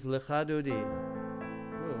with Lecha Dodi.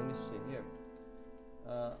 Oh, let me see here.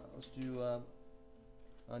 Let's do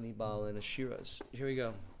Anibal and Ashiras. Here we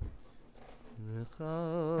go.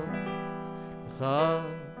 Lecha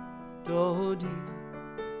Dodi.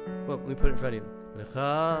 Well, let me put it in front of you.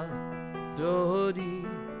 Lecha Dodi.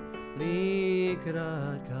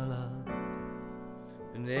 Likrat kala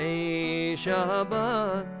B'nei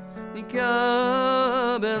Shabbat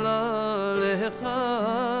Nikabela Lecha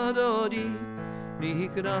Dodi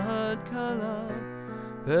Likrat kala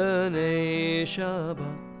B'nei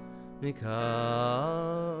Shabbat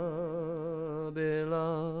Nikabela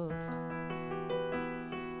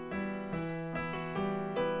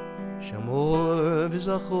Shamor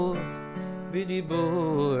v'zachor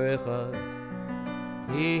B'dibur echad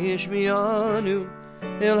Ishmianu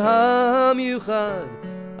El HaMiuchad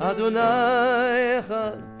Adonai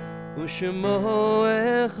Echad U'Shemo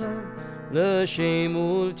Echad L'Shem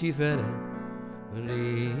U'Tiferet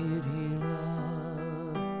L'Hila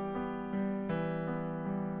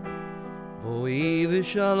Boi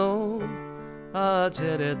v'Shalom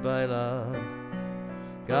Ateret Baila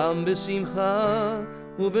Gam B'Simcha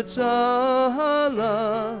U'V'Tzahala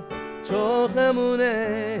Toch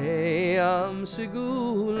emunei am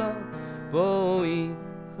segula boi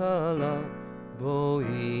chala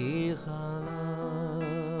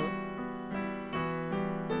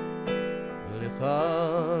Lecha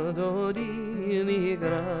dodi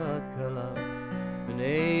ligrat kala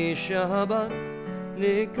B'nei Shabbat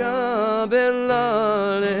nikabela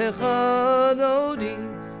Lecha dodi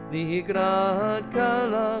ligrat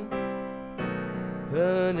kala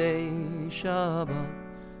B'nei Shabbat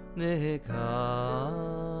Nekabela.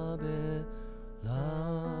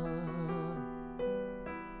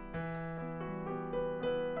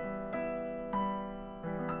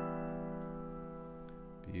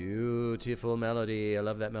 Beautiful melody. I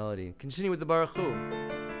love that melody. Continue with the Baruch Hu. All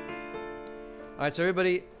right, so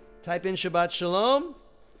everybody type in Shabbat Shalom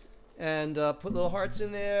and put little hearts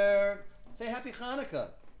in there. Say Happy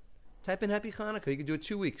Hanukkah. Type in Happy Hanukkah. You can do it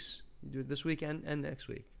 2 weeks. You do it this week and next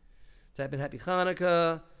week. Type in Happy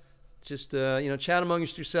Hanukkah. Just, chat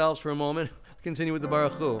amongst yourselves for a moment. Continue with the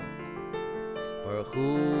Baruch Hu. Baruch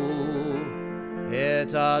Hu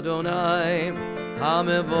et Adonai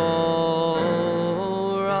HaMevorach.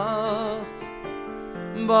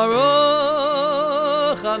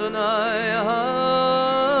 Baruch Adonai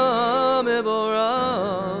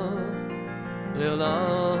HaMevorach.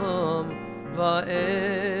 Le'olam va'ed.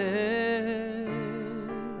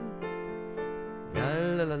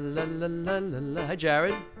 la la la la la la la. Hi,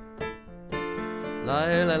 Jared. La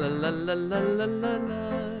la la la la la la la la.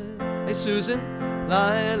 Hey, Susan.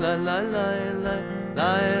 La la la la la la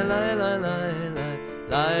la la la la la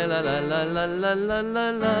la la la la la la la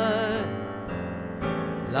la.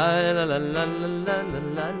 La la la la la la la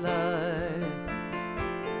la la.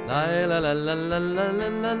 La la la la la la la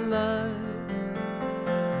la la.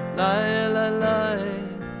 La la la la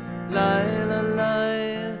la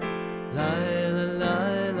la la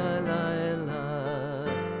la la la.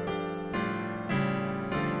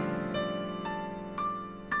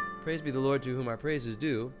 Praise be the Lord to whom our praise is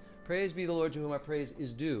due. Praise be the Lord to whom our praise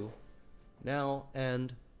is due, now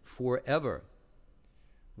and forever.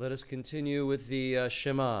 Let us continue with the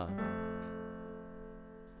Shema.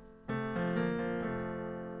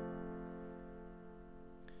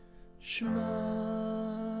 Shema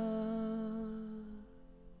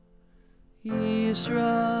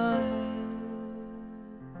Yisrael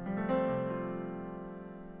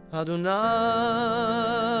Adonai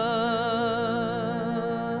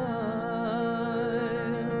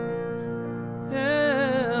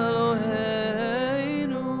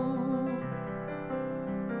Eloheinu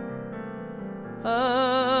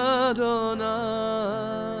Adonai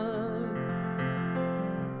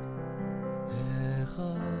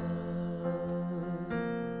Echad.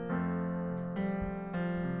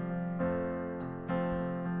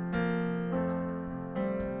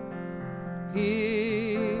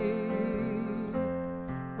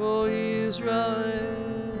 O Israel,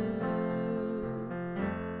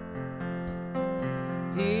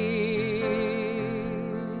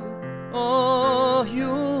 O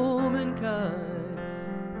humankind,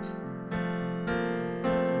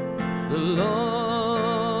 the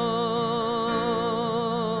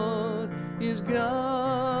Lord is God,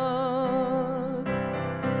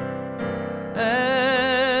 and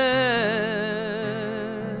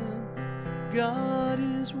God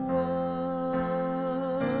is one.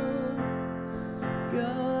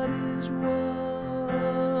 God is one.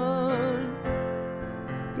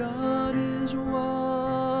 God is one.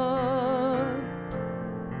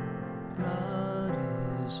 God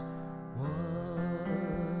is one.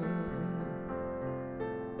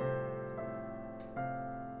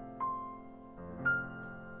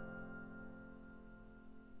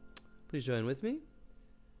 Please join with me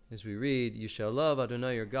as we read, "You shall love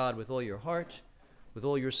Adonai your God with all your heart, with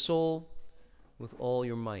all your soul, with all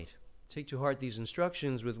your might. Take to heart these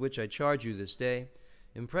instructions with which I charge you this day.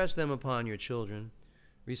 Impress them upon your children.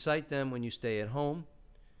 Recite them when you stay at home,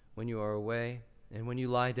 when you are away, and when you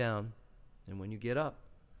lie down, and when you get up.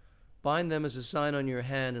 Bind them as a sign on your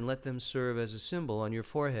hand, and let them serve as a symbol on your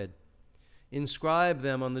forehead. Inscribe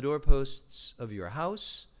them on the doorposts of your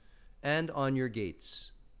house and on your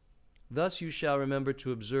gates. Thus you shall remember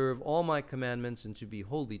to observe all my commandments and to be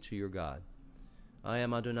holy to your God. I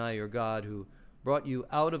am Adonai your God, who brought you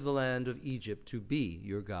out of the land of Egypt to be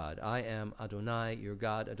your God. I am Adonai your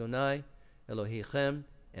God. Adonai Elohechem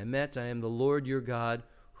Emet. I am the Lord your God,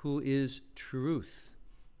 who is truth."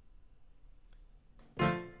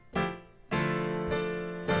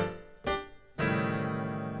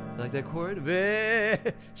 Like that chord?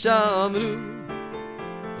 Ve-shamru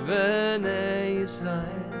V'nei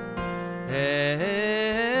Yisrael El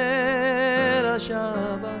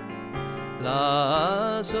HaShabbat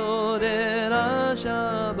La'asod el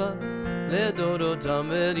HaShabbat Ledorotam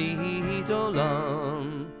berit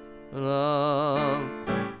olam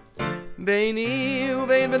Beini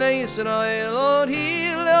uvein b'nei Yisrael Od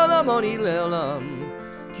hi le'olam, od hi le'olam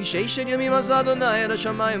Ki sheishet yamim az Adonai et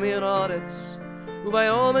hashamayim v'aretz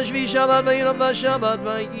Uvayom shvi Shabbat v'yirav v'Shabbat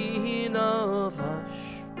v'yihi nafash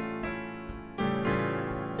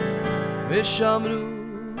V'shamru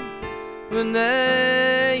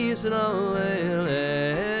B'nei Yisrael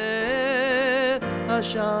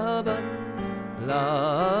HaShabbat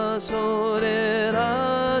La'asod et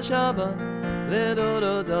HaShabbat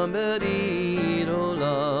Ledorotam berit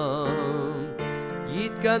olam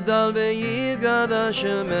Yitgadal v'yitgadash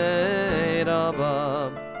Shemei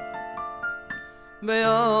Rabbah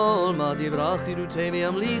Be'olma tivrach chirutei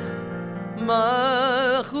v'yamlich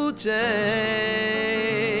malchutei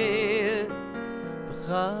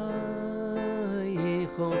B'chayichon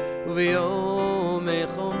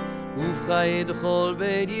u'v'yomechon u'v'chayid chol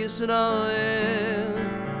beit Yisrael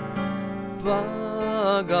Bagala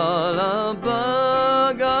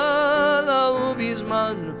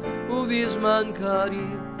u'bizman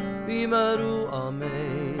karib v'imaru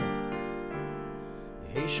amen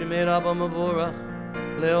Shemei Rabbah Mavorach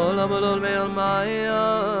Le'olam olol me'almaya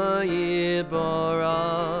Yibarach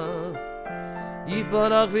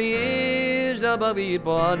Yibarach v'yish ישתבח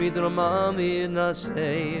ויתפאר ויתרומם ויתנשא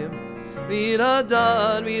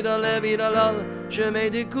ויתהדר ויתהלל ויתהלל שמי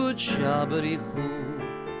דקודשא בריחו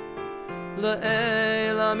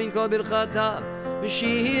לעילא מן כל ברכתה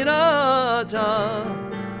ושירתה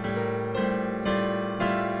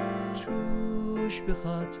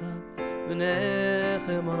תשבחתה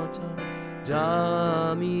ונחמתה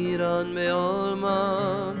דמירן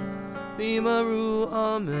בעולמם ויאמרו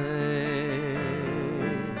אמן.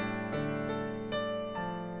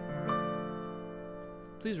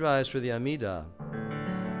 Please rise for the Amidah.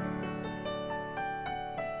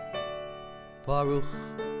 Baruch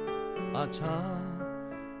Atah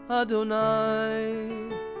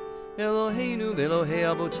Adonai Eloheinu ve'Elohei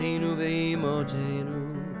Avotenu ve'Imotenu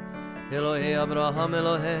Elohei Abraham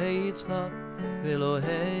Elohei Yitzchak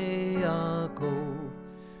ve'Elohei Yaakov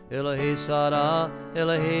Elohei Sarah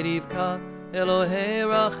Elohei Rivka Elohei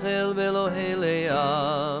Rachel ve'Elohei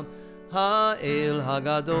Leah Ha'el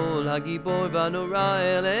Hagadol Hagibor v'Anora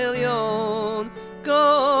El Elyon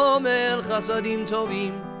Gomel Chasadim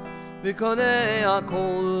Tovim v'Konei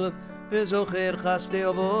Hakol v'Zocher Chasdei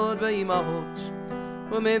Avot v'Imahot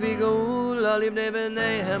v'Mevii Geula Libnei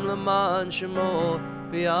Bneihem L'man Shemo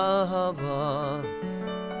b'Ahava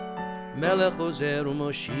Melech Ozer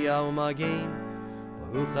u'Moshiach u'Magen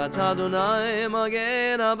Baruch Atah Adonai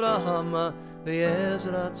Magen Abraham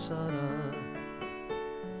v'Ezrat Sarah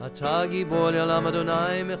אתה גיבור לעולם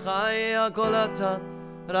אדוני מחי הכל אתה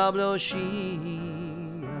רב להושיע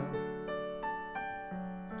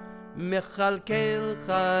מכלכל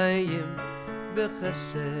חיים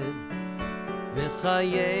בחסד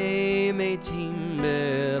מחיי מתים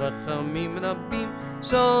ברחמים רבים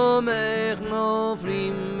סומך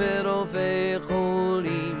נופלים ורופא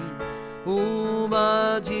חולים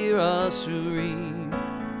ומתיר אסורים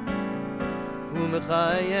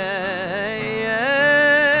ומחיי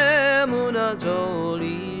אמונתו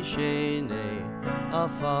לשני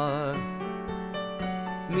עפר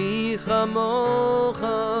מי כמוך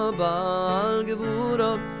בעל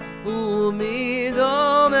גבורה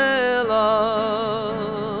ומדום מלך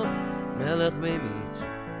מלך ממית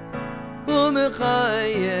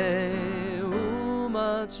ומחיה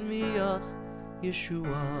ומצמיח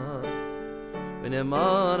ישועה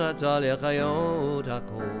ונאמר אתה לחיות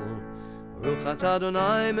הכל ברוך אתה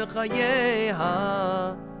אדוני מחיי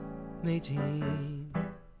המתים.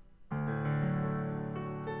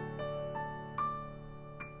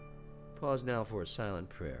 Pause now for a silent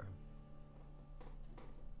prayer.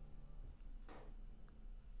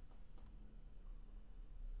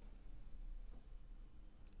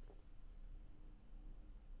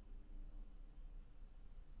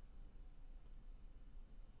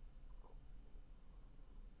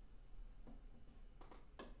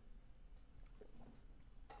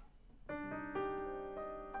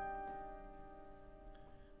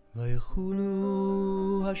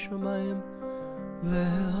 ויחולו השמיים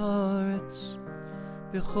והארץ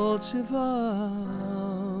וכל צבאם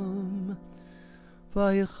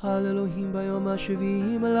ויחל אלוהים ביום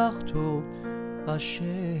השביעי מלאכתו אשר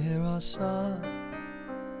עשה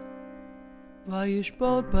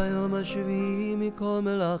וישבות ביום השביעי מכל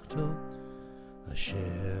מלאכתו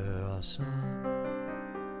אשר עשה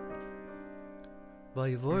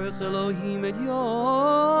ויברך אלוהים את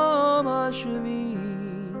יום השביעי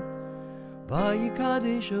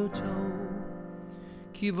ויקדש אותו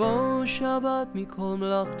כי בו שבת מכל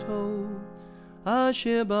מלאכתו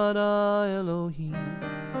אשר ברא אלוהים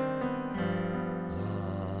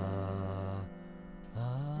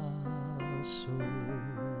לעשו.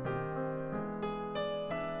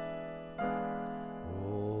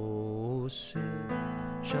 עושה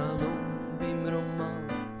שלום במרומיו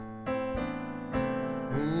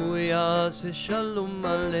הוא יעשה שלום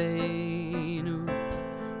עלינו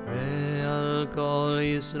ועל כל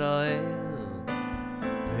ישראל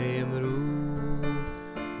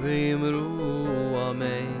ויאמרו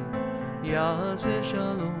אמן. יעשה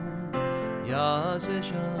שלום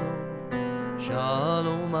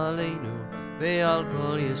שלום עלינו ועל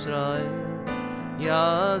כל ישראל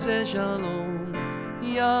יעשה שלום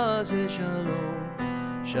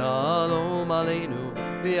שלום עלינו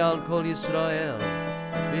ועל כל ישראל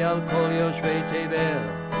ועל כל יושבי תבל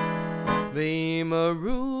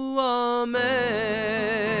ויאמרו אמן.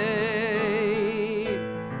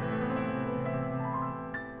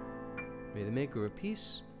 May the maker of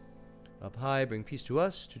peace up high bring peace to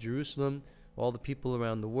us, to Jerusalem, all the people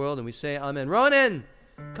around the world, and we say amen. Ronan,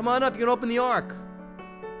 come on up, you can open the ark.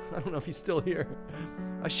 I don't know if he's still here.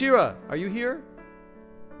 Ashira, are you here?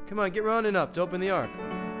 Come on, get Ronan up to open the ark.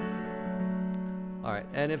 All right,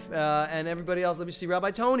 and if and everybody else, let me see.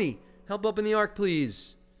 Rabbi Tony, help open the ark,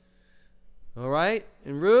 please. All right.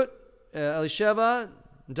 And Ruth, Elisheva,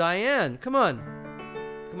 Diane. Come on.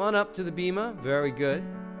 Come on up to the bima. Very good.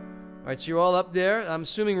 All right, so you're all up there. I'm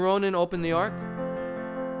assuming Ronan opened the ark.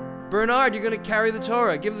 Bernard, you're going to carry the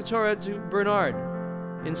Torah. Give the Torah to Bernard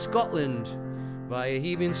in Scotland.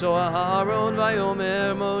 Vayehi bin Aharon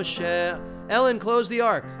vayomer Moshe. Ellen, close the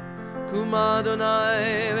ark. Kuma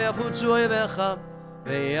Adonai ve'afutzu oyevecha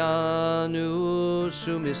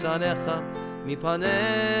ve'yanusu misanecha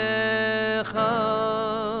mipanecha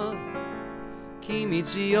ki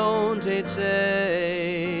mitzion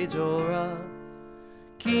tetzei Torah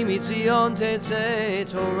ki mitzion tetzei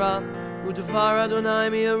Torah u'tefar Adonai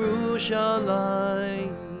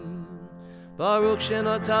miYerushalayim Baruch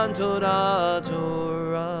shenatan Torah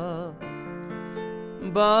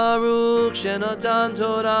Baruch shenatan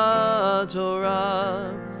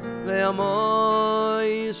Torah le'amo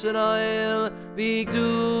Yisrael v'kedusha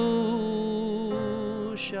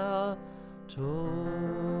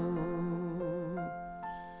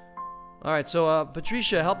All right, so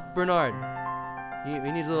Patricia, help Bernard. He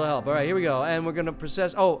needs a little help. All right, here we go. And we're going to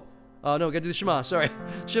process. No, we got to do the Shema. Sorry.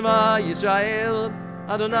 Shema Yisrael,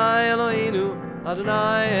 Adonai Eloheinu,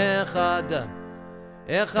 Adonai Echad.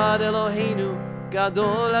 Echad Eloheinu,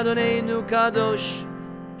 Gadol Adonenu Kadosh.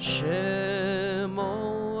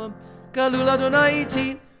 Shemo, Galul Adonai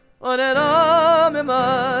Iti, Oneram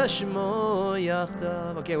Ema Shemo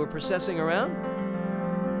Yachdav. Okay, we're processing around.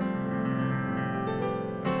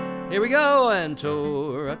 Here we go, and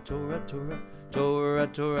Torah, Torah, Torah, Torah,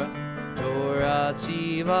 Torah, Torah,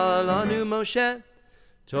 Tziva Lanu Moshe.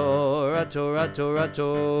 Torah, Torah, Torah,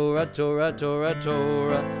 Torah, Torah, Torah,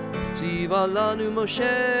 Torah, Tziva Lanu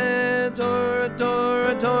Moshe. Torah,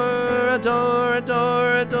 Torah, Torah, Torah,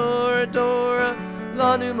 Torah, Torah, Torah,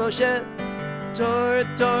 Lanu Moshe. Torah,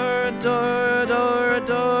 Torah, Torah, Torah,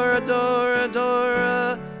 Torah, Torah,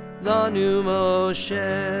 Torah, Lanu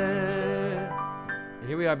Moshe.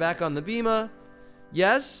 Here we are back on the bima.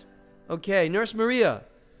 Yes? Okay, Nurse Maria,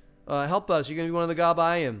 help us. You're going to be one of the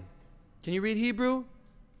Gabayim. Can you read Hebrew?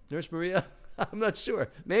 Nurse Maria? I'm not sure.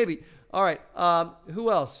 Maybe. All right.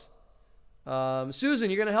 Who else? Susan,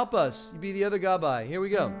 you're going to help us. You be the other Gabay. Here we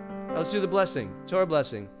go. Let's do the blessing. Torah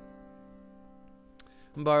blessing.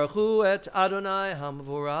 Baruch hu et Adonai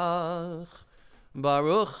hamvorach.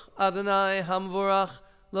 Baruch Adonai hamvorach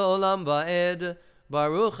le'olam va'ed.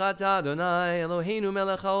 Baruch atah Adonai Eloheinu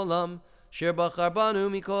melech haolam, sher bachar banu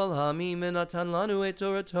mikol hamim v'natan lanu et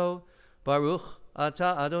torato. Baruch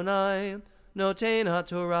atah Adonai noten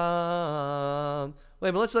haTorah.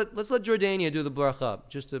 Wait, but let's let Jordania do the bracha,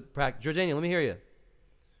 just to practice. Jordania, let me hear you.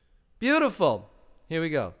 Beautiful. Here we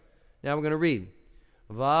go. Now we're going to read.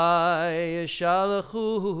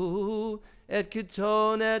 Vayeshalachu et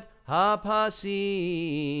ketonet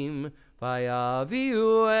hapasim.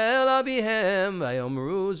 Vayaviu el avihem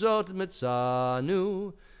vayomru zot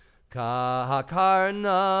metzanu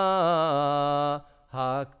kahakarna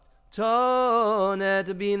haktonet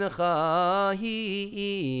bincha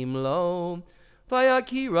hiimlo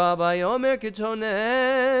vayakira vayomer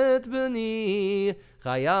ketonet beni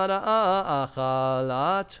chayada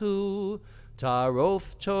achalatu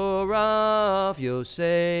tarof toraf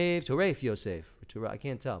Yosef toref Yosef. I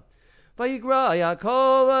can't tell. Vayigra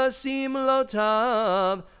Yaakov asim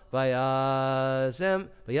lotav vayasem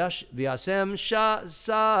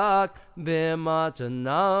shasak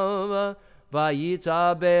b'matanav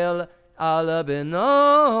vayitabel ala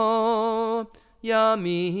beno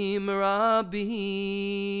yamim rabim.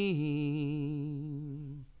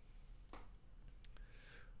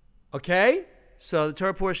 Okay, so the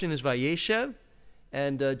Torah portion is Vayeshev,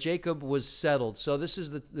 and Jacob was settled. So this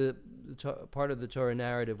is the part of the Torah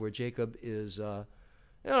narrative where Jacob is,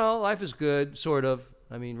 life is good, sort of.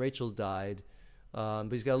 I mean, Rachel died,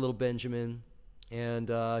 but he's got a little Benjamin, and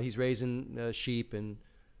he's raising sheep, and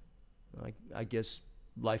I guess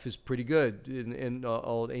life is pretty good in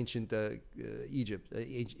old ancient Egypt,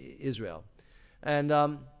 Israel.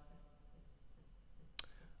 And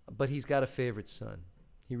but he's got a favorite son.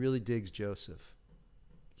 He really digs Joseph.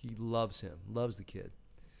 He loves him, loves the kid.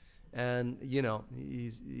 And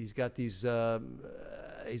he's got these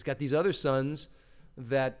other sons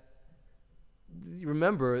that,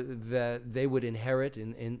 remember, that they would inherit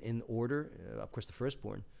in order. Of course, the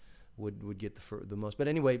firstborn would get the most. But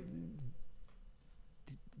anyway,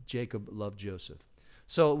 Jacob loved Joseph.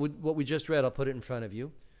 So what we just read, I'll put it in front of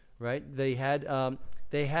you. Right? They had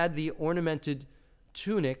the ornamented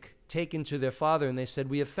tunic taken to their father, and they said,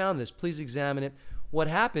 "We have found this. Please examine it." What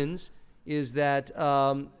happens is that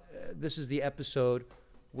this is the episode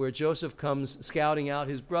where Joseph comes scouting out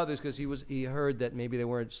his brothers because he heard that maybe they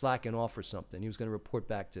weren't slacking off or something. He was going to report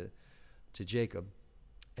back to Jacob,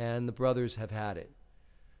 and the brothers have had it.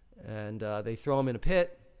 And they throw him in a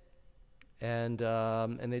pit, and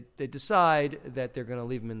they decide that they're going to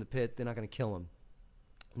leave him in the pit. They're not going to kill him.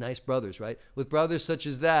 Nice brothers, right? With brothers such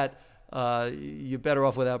as that, you're better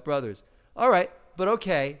off without brothers. All right, but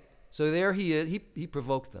okay. So there he is. He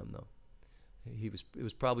provoked them, though. It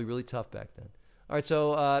was probably really tough back then. All right,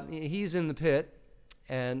 so he's in the pit,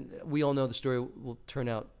 and we all know the story will turn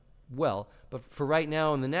out well. But for right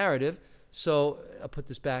now in the narrative, so I'll put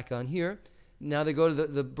this back on here. Now they go to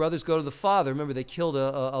the brothers go to the father. Remember, they killed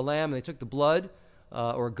a lamb, and they took the blood,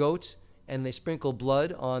 or a goat, and they sprinkled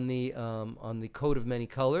blood on the coat of many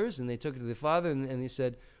colors, and they took it to the father, and they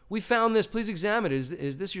said, "We found this. Please examine it.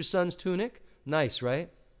 Is this your son's tunic?" Nice, right?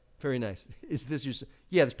 Very nice. Is this your son?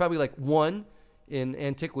 Yeah, there's probably like one in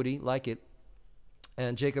antiquity like it.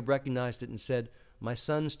 And Jacob recognized it and said, "My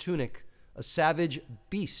son's tunic, a savage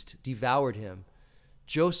beast devoured him.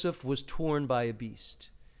 Joseph was torn by a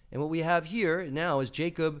beast." And what we have here now is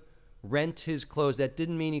Jacob rent his clothes. That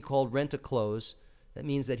didn't mean he called rent-a-clothes. That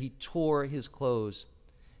means that he tore his clothes.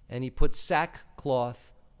 And he put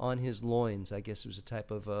sackcloth on his loins. I guess it was a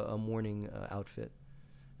type of a mourning outfit.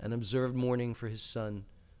 And observed mourning for his son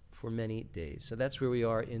for many days. So that's where we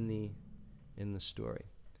are in the story.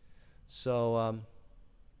 So,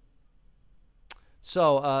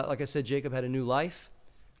 like I said, Jacob had a new life.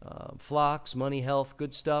 Flocks, money, health,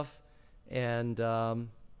 good stuff. And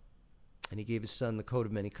he gave his son the coat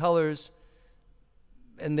of many colors.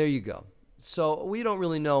 And there you go. So we don't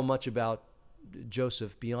really know much about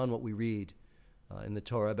Joseph beyond what we read in the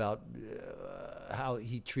Torah about how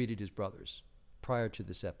he treated his brothers prior to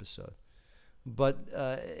this episode. But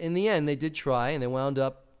in the end, they did try, and they wound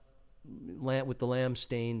up with the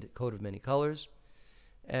lamb-stained coat of many colors.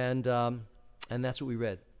 And that's what we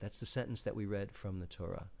read. That's the sentence that we read from the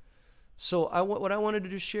Torah. So what I wanted to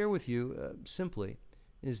just share with you simply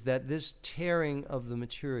is that this tearing of the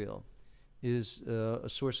material is a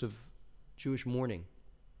source of Jewish mourning.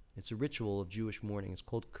 It's a ritual of Jewish mourning. It's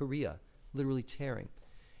called Kriya, literally tearing.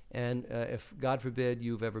 And if, God forbid,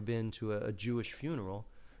 you've ever been to a Jewish funeral,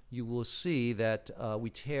 you will see that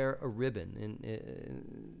we tear a ribbon.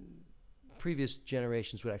 In previous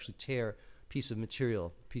generations would actually tear a piece of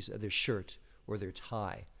material, a piece of their shirt or their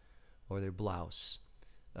tie or their blouse.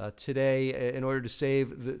 Today, in order to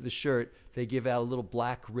save the shirt, they give out a little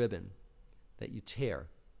black ribbon that you tear,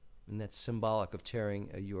 and that's symbolic of tearing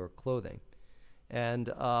your clothing. And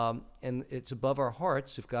it's above our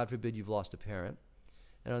hearts if, God forbid, you've lost a parent,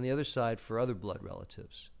 and on the other side for other blood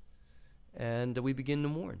relatives. And we begin to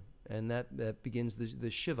mourn, and that begins the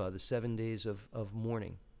Shiva, the 7 days of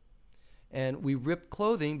mourning. And we rip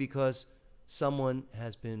clothing because someone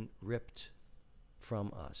has been ripped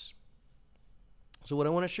from us. So what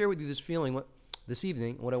I want to share with you this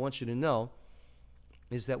evening, what I want you to know,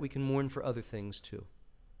 is that we can mourn for other things too.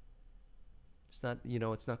 It's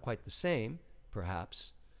not quite the same,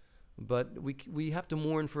 perhaps, but we have to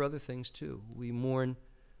mourn for other things too. We mourn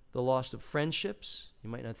the loss of friendships. You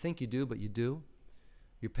might not think you do, but you do.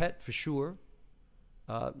 Your pet, for sure.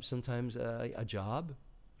 Sometimes a job.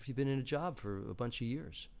 If you've been in a job for a bunch of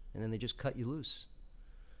years, and then they just cut you loose.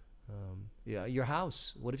 Your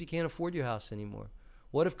house. What if you can't afford your house anymore?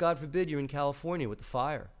 What if, God forbid, you're in California with the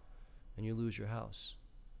fire and you lose your house?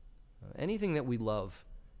 Anything that we love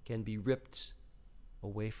can be ripped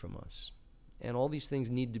away from us. And all these things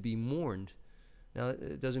need to be mourned. Now,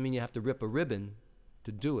 it doesn't mean you have to rip a ribbon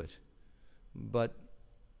to do it. But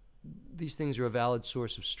these things are a valid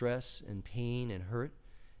source of stress and pain and hurt.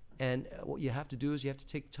 And what you have to do is you have to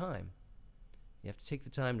take time. You have to take the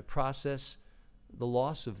time to process the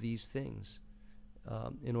loss of these things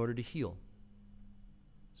in order to heal.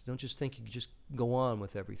 So don't just think you can just go on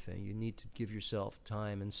with everything. You need to give yourself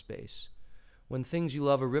time and space. When things you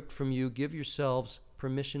love are ripped from you, give yourselves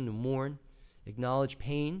permission to mourn, acknowledge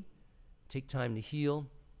pain, take time to heal,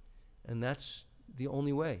 and that's the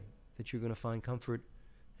only way that you're going to find comfort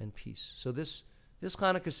and peace. So this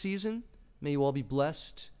Hanukkah season, may you all be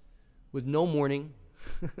blessed with no mourning,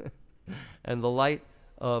 and the light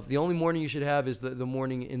of the only mourning you should have is the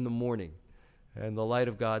mourning in the morning, and the light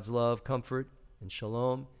of God's love, comfort, and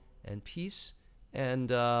shalom, and peace. And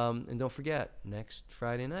don't forget, next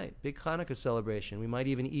Friday night, big Hanukkah celebration. We might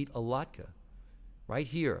even eat a latke right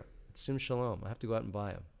here at Sim Shalom. I have to go out and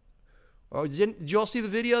buy them. Oh, did you all see the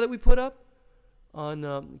video that we put up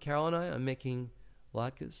on Carol and I? I'm making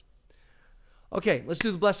latkes. Okay, let's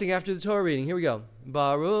do the blessing after the Torah reading. Here we go.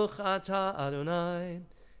 Baruch atah Adonai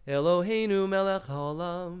Eloheinu melech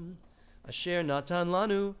haolam asher natan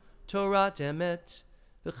lanu Torah emet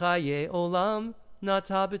v'chaye olam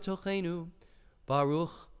nata b'tochenu.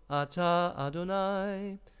 Baruch Ata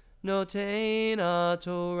Adonai Noten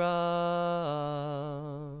Torah.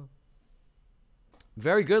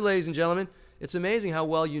 Very good, ladies and gentlemen. It's amazing how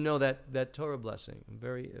well you know that Torah blessing.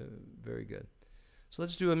 Very, very good. So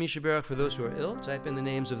let's do a Misha Berach for those who are ill. Type in the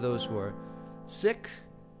names of those who are sick.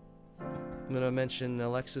 I'm going to mention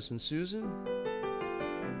Alexis and Susan.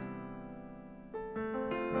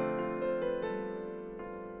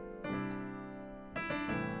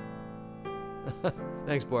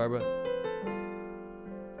 Thanks, Barbara.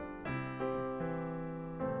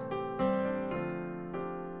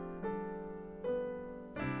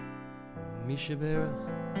 Misha Berach,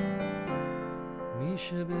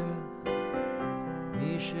 Misha Berach,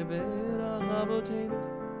 Misha Berach Avoteinu.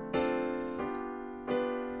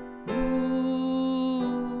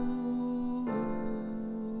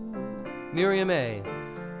 Miriam A.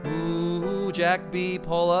 Jack B.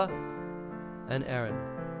 Paula and Aaron.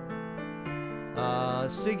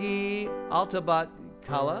 Sigi Alta Bat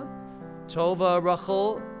Kala, Tova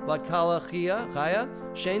Rachel Bat Kala Chaya,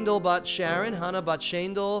 Shendel Bat Sharon, Hannah Bat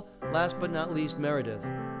Shendel, last but not least Meredith.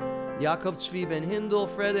 Yaakov Tzvi Ben Hindel,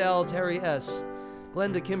 Fred L, Terry S,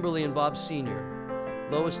 Glenda Kimberly and Bob Sr.,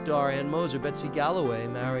 Lois Dar, Ann Moser, Betsy Galloway,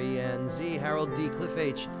 Mary Ann Z, Harold D, Cliff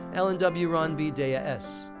H, Ellen W, Ron B, Dea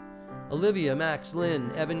S, Olivia, Max,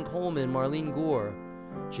 Lynn, Evan Coleman, Marlene Gore,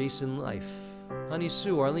 Jason Life, Honey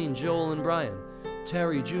Sue, Arlene, Joel and Brian,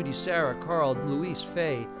 Terry, Judy, Sarah, Carl, Luis,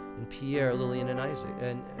 Faye, and Pierre, Lillian, and Isaac,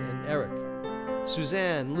 and Eric,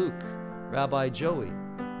 Suzanne, Luke, Rabbi Joey,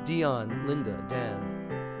 Dion, Linda, Dan,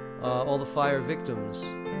 all the fire victims.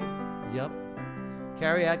 Yep.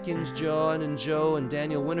 Carrie Atkins, John and Joe, and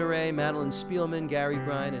Daniel Winteray, Madeline Spielman, Gary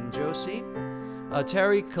Bryan, and Josie.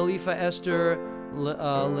 Terry, Khalifa, Esther,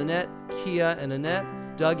 Lynette, Kia, and Annette,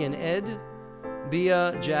 Doug and Ed,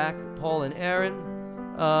 Bia, Jack, Paul, and Aaron,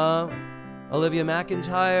 Olivia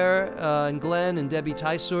McIntyre, and Glenn, and Debbie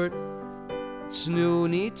Tysort,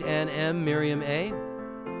 Snoonit, and M. Miriam A.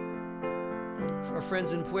 For our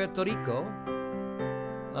friends in Puerto Rico,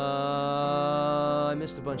 I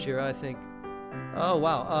missed a bunch here, I think. Oh,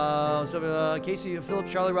 wow. Casey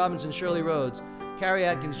Phillips, Charlie Robinson, Shirley Rhodes, Carrie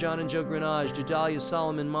Atkins, John and Joe Grenage, Judalia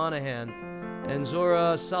Solomon Monahan, and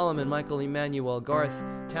Zora Solomon, Michael Emanuel, Garth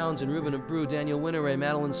Townsend, Ruben Abreu, Daniel Winteray,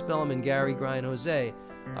 Madeline Spellman, Gary, Brian, Jose,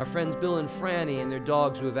 our friends Bill and Franny and their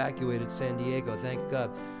dogs who evacuated San Diego, thank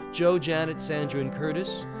God, Joe, Janet, Sandra, and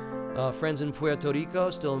Curtis, friends in Puerto Rico,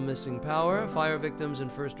 still missing power, fire victims,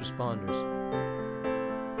 and first responders.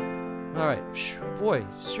 All right, boy,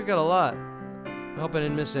 sure got a lot. I hope I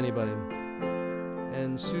didn't miss anybody.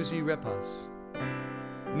 And Susie Repas.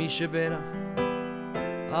 Misha Berach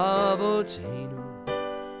Avoteinu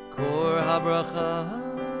Kor habracha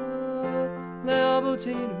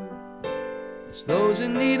le'avoteinu. It's those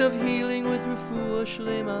in need of healing with refuah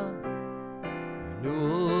shlema,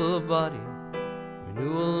 renewal of body,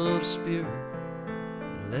 renewal of spirit.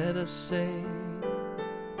 And let us say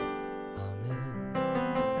Amen.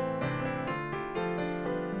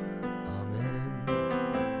 Amen.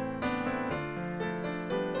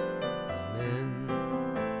 Amen.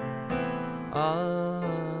 Amen.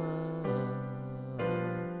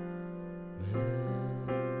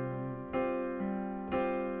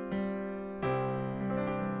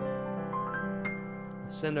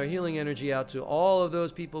 Send our healing energy out to all of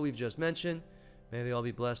those people we've just mentioned. May they all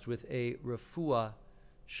be blessed with a refuah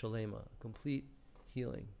shalema, complete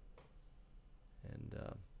healing. And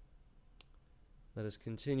let us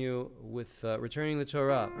continue with returning the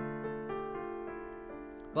Torah.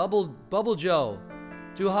 Bubble Joe,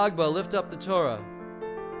 do Hagba, lift up the Torah.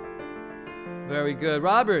 Very good.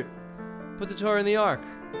 Robert, put the Torah in the ark.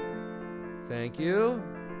 Thank you.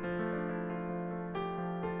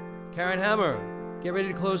 Karen Hammer, get ready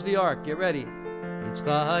to close the ark. Get ready. It's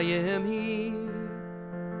Chayim Hi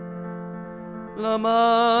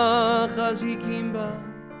Lama Chazikim Ba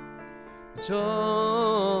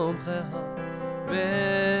Tomcheha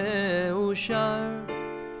Beushar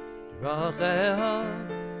Racheha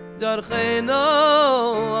Darcheno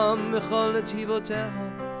Amechol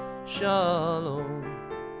Netivoteha Shalom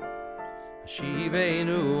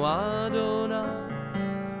Shivenu Adonai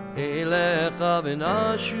Elecha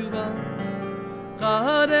V'Nashuva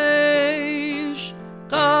Kadesh,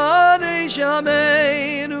 Kadesh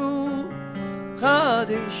Yameinu,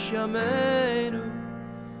 Kadesh Yameinu,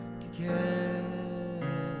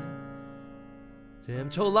 Kedem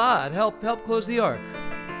Tolad, help close the ark.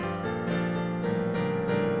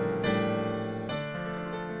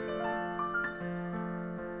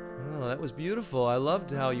 Oh, that was beautiful. I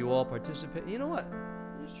loved how you all participate. You know what?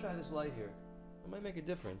 Let's try this light here. It might make a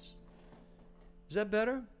difference. Is that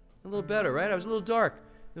better? A little better, right? I was a little dark.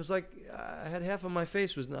 It was like I had half of my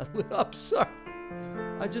face was not lit up. Sorry.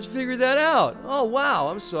 I just figured that out. Oh, wow.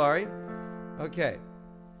 I'm sorry. Okay.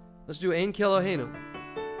 Let's do Ein Keloheinu.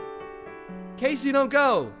 Casey, don't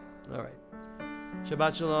go. All right.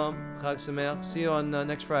 Shabbat Shalom. Chag Sameach. See you on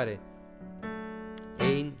next Friday.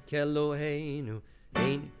 Ein Keloheinu.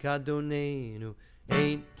 Ein Kadonenu.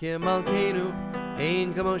 Ein Kemalkeinu.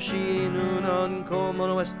 Ein Kamoshienu. Non como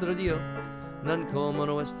nuestro Dios. Non como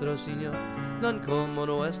nuestro Señor. Non como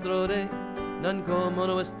nuestro Rey. Non como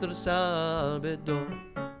nuestro Salvador.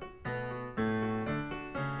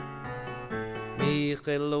 Mi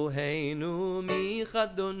Eloheinu, mi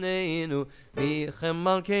Adonenu, mi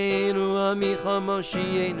Malkeinu, mi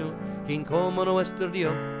Moshienu. Quien como nuestro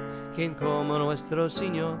Dios, quien como nuestro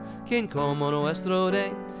Señor, quien como nuestro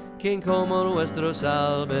Rey, quien como nuestro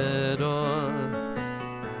Salvador.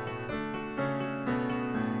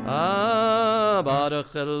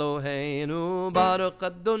 Baruch Eloheinu, Baruch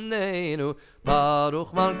Adonenu,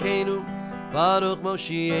 Baruch Malkeinu, Baruch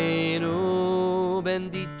Moshienu.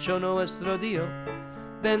 Bendito nuestro Dios,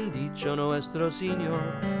 bendito nuestro Señor,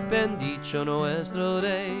 bendito nuestro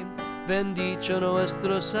Rey, bendito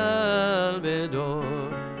nuestro Salvador.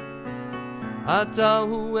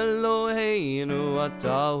 Atahu Eloheinu,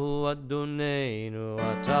 Atahu Adonenu,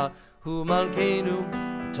 Atahu Malkeinu,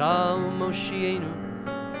 Atahu Moshienu.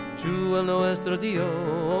 Tu el nuestro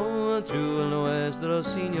Dios, tu el nuestro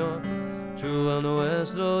Señor, tu el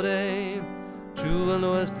nuestro Rey, tu el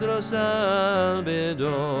nuestro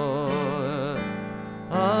Salvador.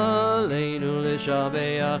 Aleinu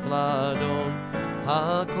l'shabeach l'Adon,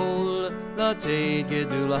 hakol latei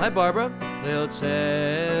gedula. Hi Barbara.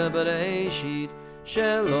 Leotzeh b'reishit,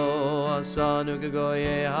 shelo asanu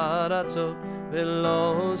k'goyei haratzot,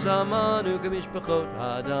 v'lo zamanu k'mishpachot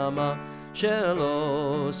hadama.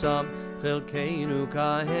 Shelo sam chelkeinu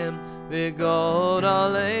kahem v'god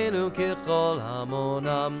aleinu kechol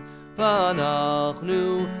hamonam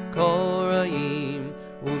v'anachnu korayim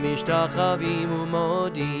u'mishtachavim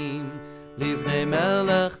u'modim livnei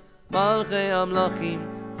melech malchei amlachim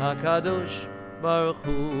hakadosh baruch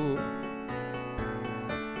hu.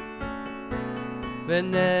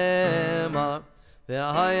 V'nemar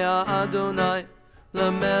v'haya Adonai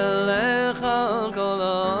L'melech al kol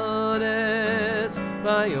haaretz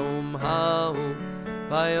bayom ha'u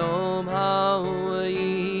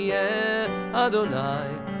yeh Adonai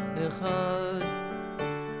echad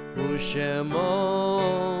u'shemo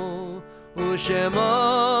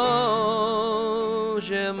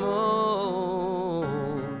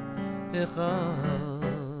echad.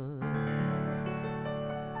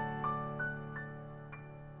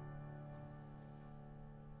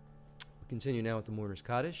 Continue now with the Mourner's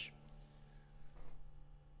Kaddish.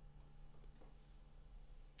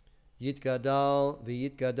 Yitgadal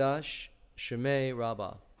v'yitgadash shemei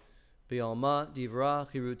Rabbah b'alma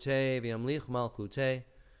divrach hirutei v'yamlich malchutei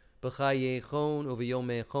b'chayei-chon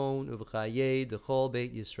uv'yomei-chon uv'chayei d'chol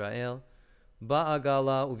beit Yisrael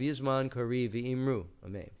ba'agala uv'yizman kari v'imru.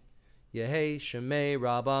 Amen. Yehei shemei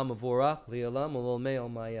Rabbah mavorach li'olam ul'olmei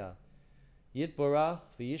omaya. Yitborach,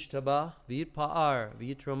 v'yishtabach, v'yitpa'ar,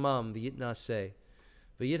 v'yitromam, v'yitnaseh,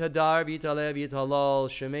 v'yithadar, v'yitaleh, v'yithalal,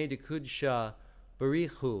 shemei dekudsha,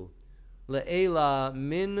 barichu, le'ela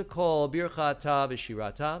min kol birchata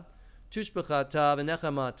v'shirata, tushbechata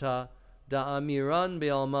v'nechamata, da'amiran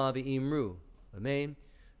be'alma v'imru. Amen.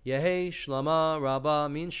 Yehei shlama rabba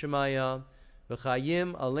min shemaya,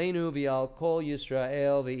 v'chayim aleinu v'al kol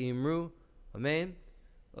Yisrael v'imru. Amen.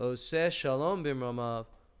 Oseh shalom b'mramav.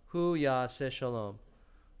 Hu Yaseh Shalom.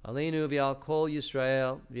 Aleinu v'al kol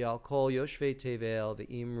Yisrael v'al kol Yoshvei Tevel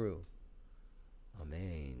v'imru.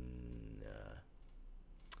 Amen.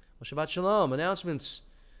 Well, Shabbat Shalom. Announcements.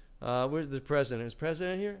 Where's the president? Is the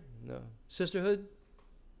president here? No. Sisterhood?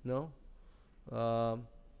 No.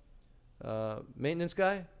 Maintenance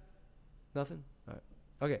guy? Nothing? All right.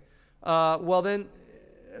 Okay. Well then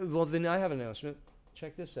I have an announcement.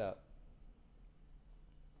 Check this out.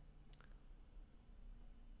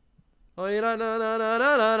 Okay, that's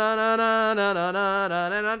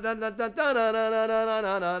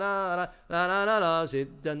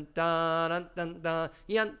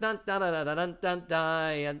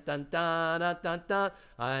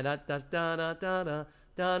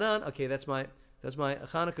my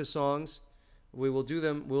Hanukkah songs. We'll do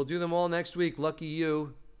them all next week. Lucky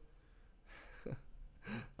you.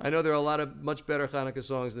 I know there are a lot of much better Hanukkah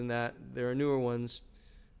songs than that. There are newer ones.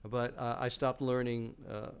 But I stopped learning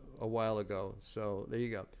a while ago, so there you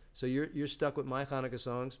go. So you're stuck with my Hanukkah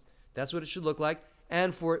songs. That's what it should look like.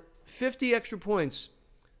 And for 50 extra points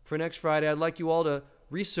for next Friday, I'd like you all to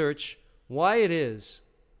research why it is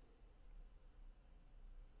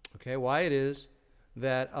Okay, why it is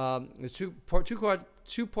that there's two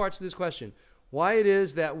parts to this question. Why it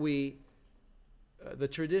is that we the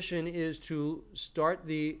tradition is to start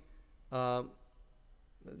the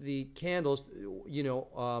candles,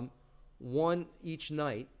 one each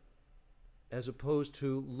night, as opposed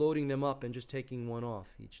to loading them up and just taking one off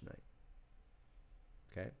each night.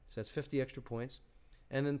 Okay, so that's 50 extra points.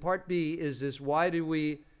 And then part B is this: why do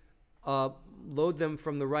we load them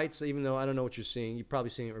from the right side? Even though I don't know what you're seeing, you're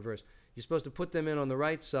probably seeing it reverse. You're supposed to put them in on the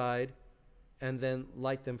right side and then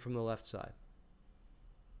light them from the left side.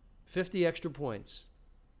 50 extra points.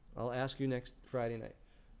 I'll ask you next Friday night.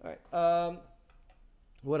 All right.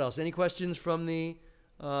 What else? Any questions from the?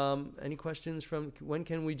 Any questions from? When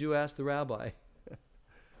can we do Ask the Rabbi?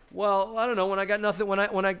 Well, I don't know. When I got nothing. When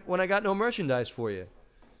I got no merchandise for you.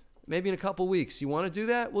 Maybe in a couple weeks. You want to do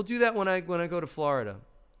that? We'll do that when I go to Florida,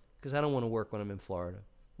 because I don't want to work when I'm in Florida.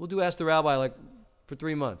 We'll do Ask the Rabbi like for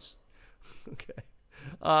 3 months. Okay.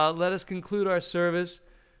 Let us conclude our service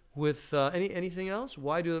with anything else.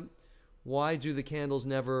 Why do the candles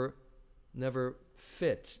never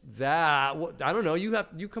fit? That I don't know.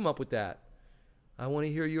 You come up with that. I want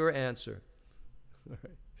to hear your answer. All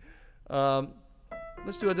right.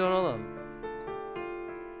 Let's do Adon Olam.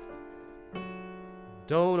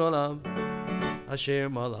 Adon Olam Asher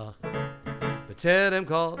Malach B'terem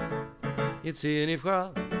Kol Yitzir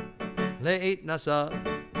Nivra Le'et Nasa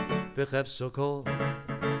B'chef Sokol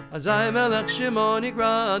Azai Melech Shimon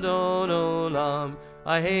Nikra Adon Olam.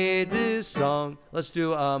 I hate this song. Let's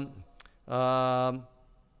do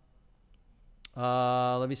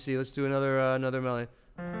let me see. Let's do another melody.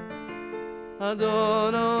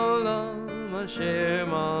 Adon Olam Asher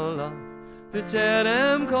Malach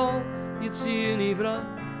B'terem Kol Yitzir Nivra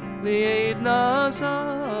Le'et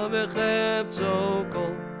Nasa B'chefzo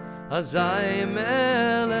Kol Azai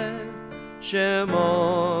Melech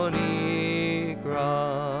Shemon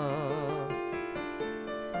Yikra.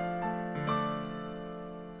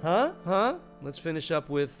 Huh? Let's finish up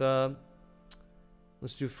with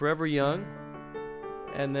let's do Forever Young,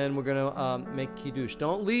 and then we're gonna make Kiddush.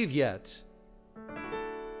 Don't leave yet.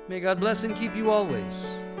 May God bless and keep you always.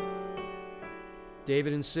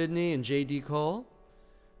 David and Sydney and J.D. Cole,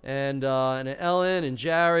 and Ellen and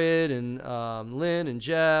Jared and Lynn and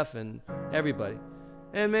Jeff and everybody.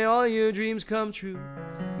 And may all your dreams come true.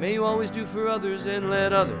 May you always do for others and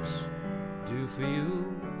let others do for you.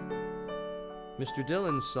 Mr.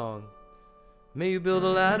 Dylan's song. May you build a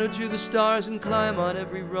ladder to the stars and climb on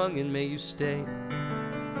every rung, and may you stay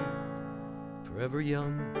forever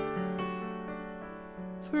young.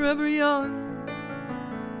 Forever young.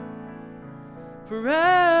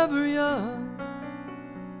 Forever young.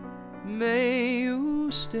 May you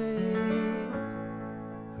stay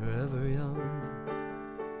forever young.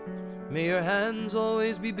 May your hands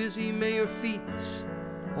always be busy. May your feet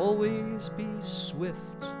always be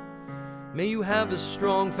swift. May you have a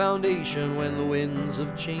strong foundation when the winds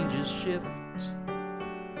of changes shift.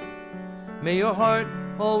 May your heart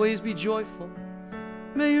always be joyful.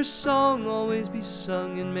 May your song always be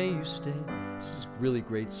sung, and may you stay. This is a really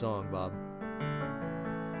great song, Bob.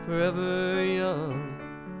 Forever young.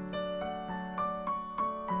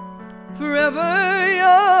 Forever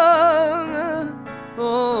young.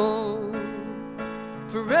 Oh,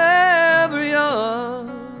 forever young.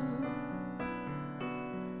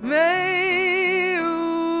 May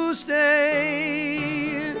you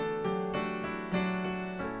stay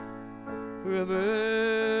forever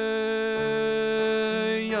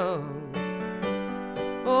young.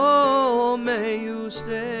 Oh, may you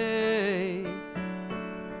stay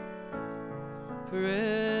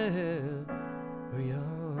forever young.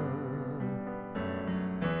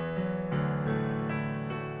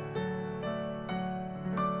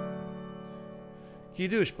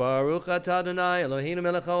 Kiddush Baruch Atah Adonai Eloheinu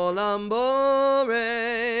melech haolam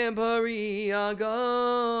borei pari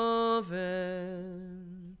agaven.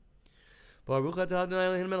 Baruch Atah Adonai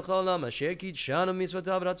Eloheinu melech haolam asher kidshanu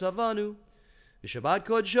mitzvotav v'ratzavanu v'shabbat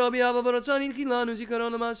kodsho b'yava v'ratzon inchilanu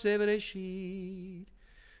zikaron l'maseh v'reshit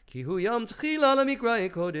ki hu yom tchila l'mikra'e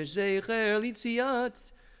kodesh zecher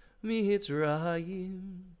litziat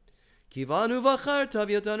mihitzrayim kivanu v'acharta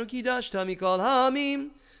v'yotanu kidashta mikol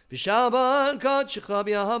ha'amim B'Shabbat Kodshecha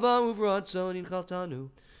b'Ahava u'v'ratzon inchaltanu.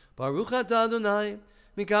 Baruch Atah Adonai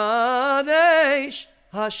Mikadesh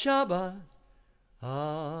HaShabbat.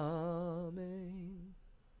 Amen.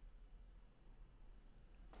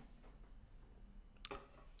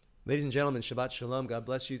 Ladies and gentlemen, Shabbat Shalom. God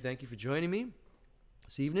bless you. Thank you for joining me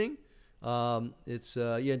this evening. Don't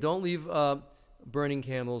leave burning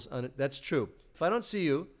candles. That's true. If I don't see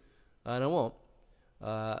you, and I won't,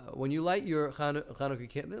 When you light your Hanukkah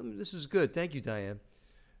candle, this is good. Thank you, Diane.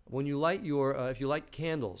 When you light your, if you light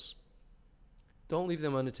candles, don't leave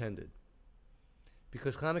them unattended,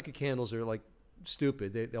 because Hanukkah candles are like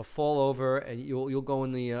stupid. They'll fall over, and you'll go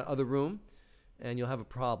in the other room, and you'll have a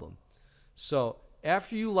problem. So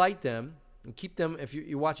after you light them, and keep them, if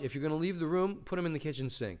you're going to leave the room, put them in the kitchen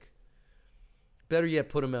sink. Better yet,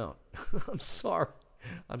 put them out. I'm sorry.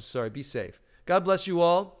 Be safe. God bless you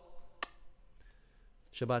all.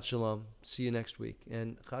 Shabbat Shalom. See you next week.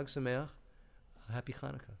 And Chag Sameach. Happy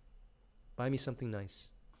Hanukkah. Buy me something nice.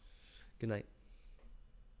 Good night.